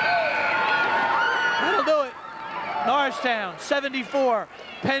 That'll do it. Norristown 74,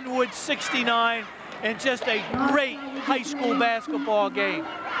 Pennwood 69, and just a great high school basketball game.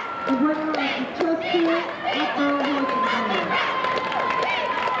 The winner of the Chesterfield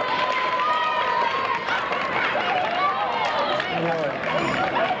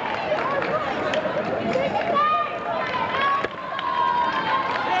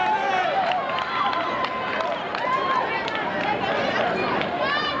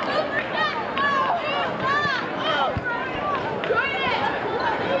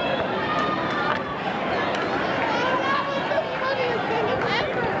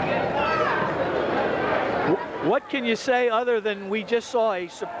What can you say other than we just saw a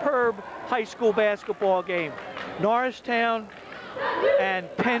superb high school basketball game? Norristown and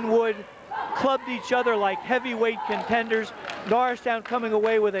Pennwood clubbed each other like heavyweight contenders. Norristown coming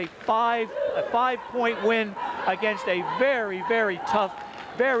away with a 5-point win against a very, very tough,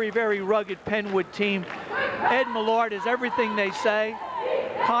 very, very rugged Pennwood team. Ed Millard is everything they say.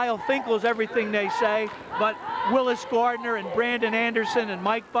 Kyle Finkel is everything they say, but Willis Gardner and Brandon Anderson and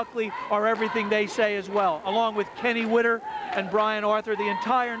Mike Buckley are everything they say as well, along with Kenny Witter and Brian Arthur, the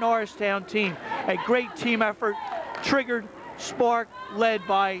entire Norristown team. A great team effort, triggered, sparked, led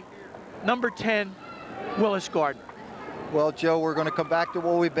by number 10, Willis Gardner. Well, Joe, we're going to come back to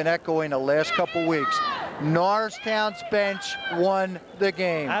what we've been echoing the last couple weeks. Norristown's bench won the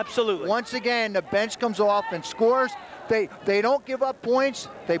game. Absolutely. Once again, the bench comes off and scores. They don't give up points.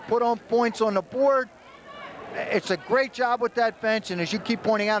 They put on points on the board. It's a great job with that bench, and as you keep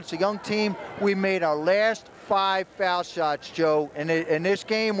pointing out, it's a young team. We made our last 5 foul shots, Joe. And in this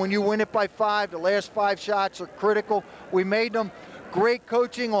game, when you win it by 5, the last 5 shots are critical. We made them. Great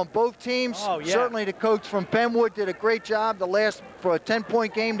coaching on both teams. Oh, yeah. Certainly the coach from Pennwood did a great job for a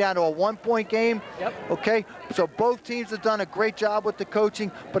 10-point game down to a 1-point game. Yep. Okay, so both teams have done a great job with the coaching,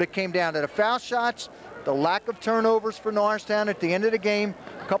 but it came down to the foul shots, the lack of turnovers for Norristown at the end of the game,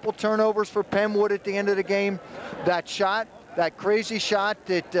 a couple turnovers for Pennwood at the end of the game. That shot, that crazy shot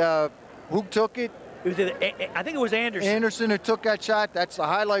that, who took it? I think it was Anderson. Anderson who took that shot. That's the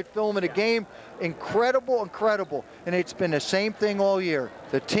highlight film of the game. Incredible, incredible. And it's been the same thing all year.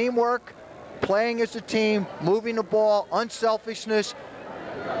 The teamwork, playing as a team, moving the ball, unselfishness.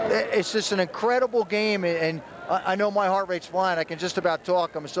 It's just an incredible game. And I know my heart rate's flying. I can just about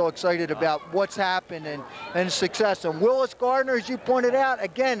talk. I'm so excited about what's happened and success. And Willis Gardner, as you pointed out,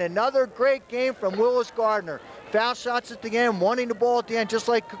 again, another great game from Willis Gardner. Foul shots at the end, wanting the ball at the end, just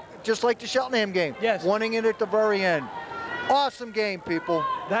like the Cheltenham game. Yes. Wanting it at the very end. Awesome game, people.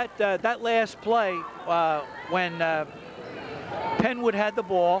 That last play, when Pennwood had the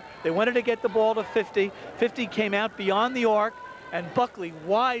ball, they wanted to get the ball to 50. 50 came out beyond the arc, and Buckley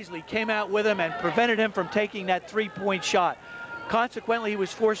wisely came out with him and prevented him from taking that 3-point shot. Consequently, he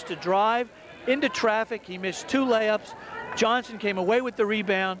was forced to drive into traffic. He missed 2 layups. Johnson came away with the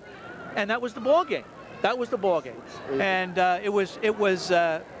rebound, and that was the ball game. That was the ball game, and it was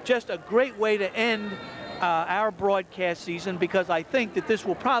just a great way to end our broadcast season, because I think that this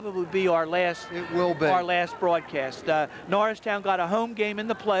will probably be our last. It will be our last broadcast. Norristown got a home game in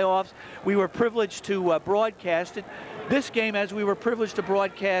the playoffs. We were privileged to broadcast it. This game, as we were privileged to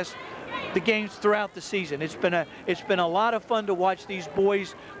broadcast the games throughout the season. It's been a lot of fun to watch these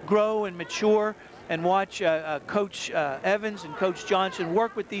boys grow and mature, and watch Coach Evans and Coach Johnson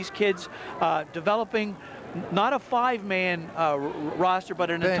work with these kids, developing not a 5-man roster, but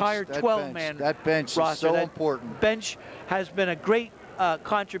an entire 12-man roster. That bench is so important. Bench has been a great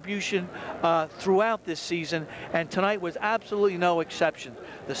contribution throughout this season, and tonight was absolutely no exception.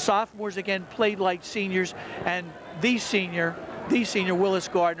 The sophomores again played like seniors, and the senior Willis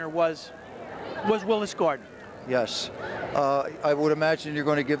Gardner was Willis Gardner. Yes, I would imagine you're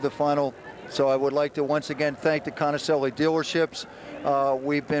going to give the final. So I would like to once again thank the Conacelli dealerships.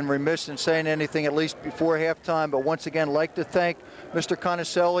 We've been remiss in saying anything at least before halftime, but once again like to thank Mr.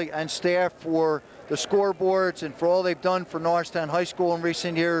 Conacelli and staff for the scoreboards and for all they've done for Norristown High School in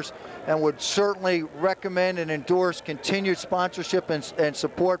recent years, and would certainly recommend and endorse continued sponsorship and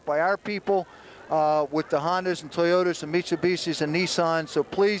support by our people with the Hondas and Toyotas and Mitsubishis and Nissans. So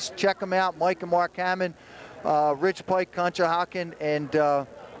please check them out, Mike and Mark Hammond, Rich Pike, Conshohocken, and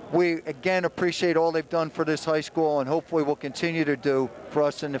we again appreciate all they've done for this high school, and hopefully will continue to do for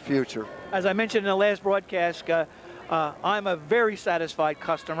us in the future. As I mentioned in the last broadcast, I'm a very satisfied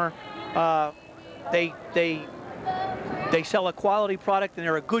customer. They sell a quality product, and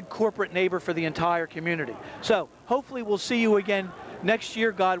they're a good corporate neighbor for the entire community. So hopefully we'll see you again next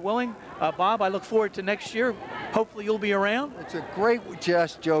year, God willing. Bob, I look forward to next year. Hopefully you'll be around. It's a great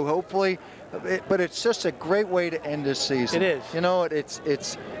jest, Joe, hopefully. But it's just a great way to end this season. It is. You know,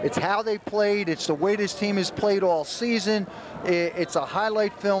 it's how they played. It's the way this team has played all season. It's a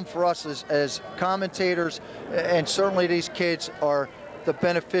highlight film for us as commentators, and certainly these kids are the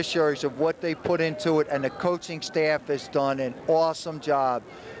beneficiaries of what they put into it, and the coaching staff has done an awesome job.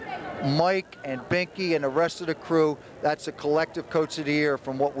 Mike and Binky and the rest of the crew, that's a collective coach of the year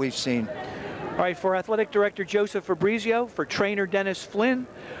from what we've seen. All right, for Athletic Director Joseph Fabrizio, for Trainer Dennis Flynn,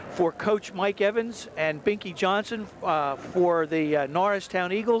 for Coach Mike Evans and Binky Johnson, for the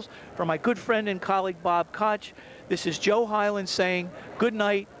Norristown Eagles, for my good friend and colleague Bob Koch, this is Joe Hyland saying good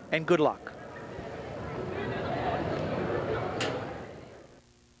night and good luck.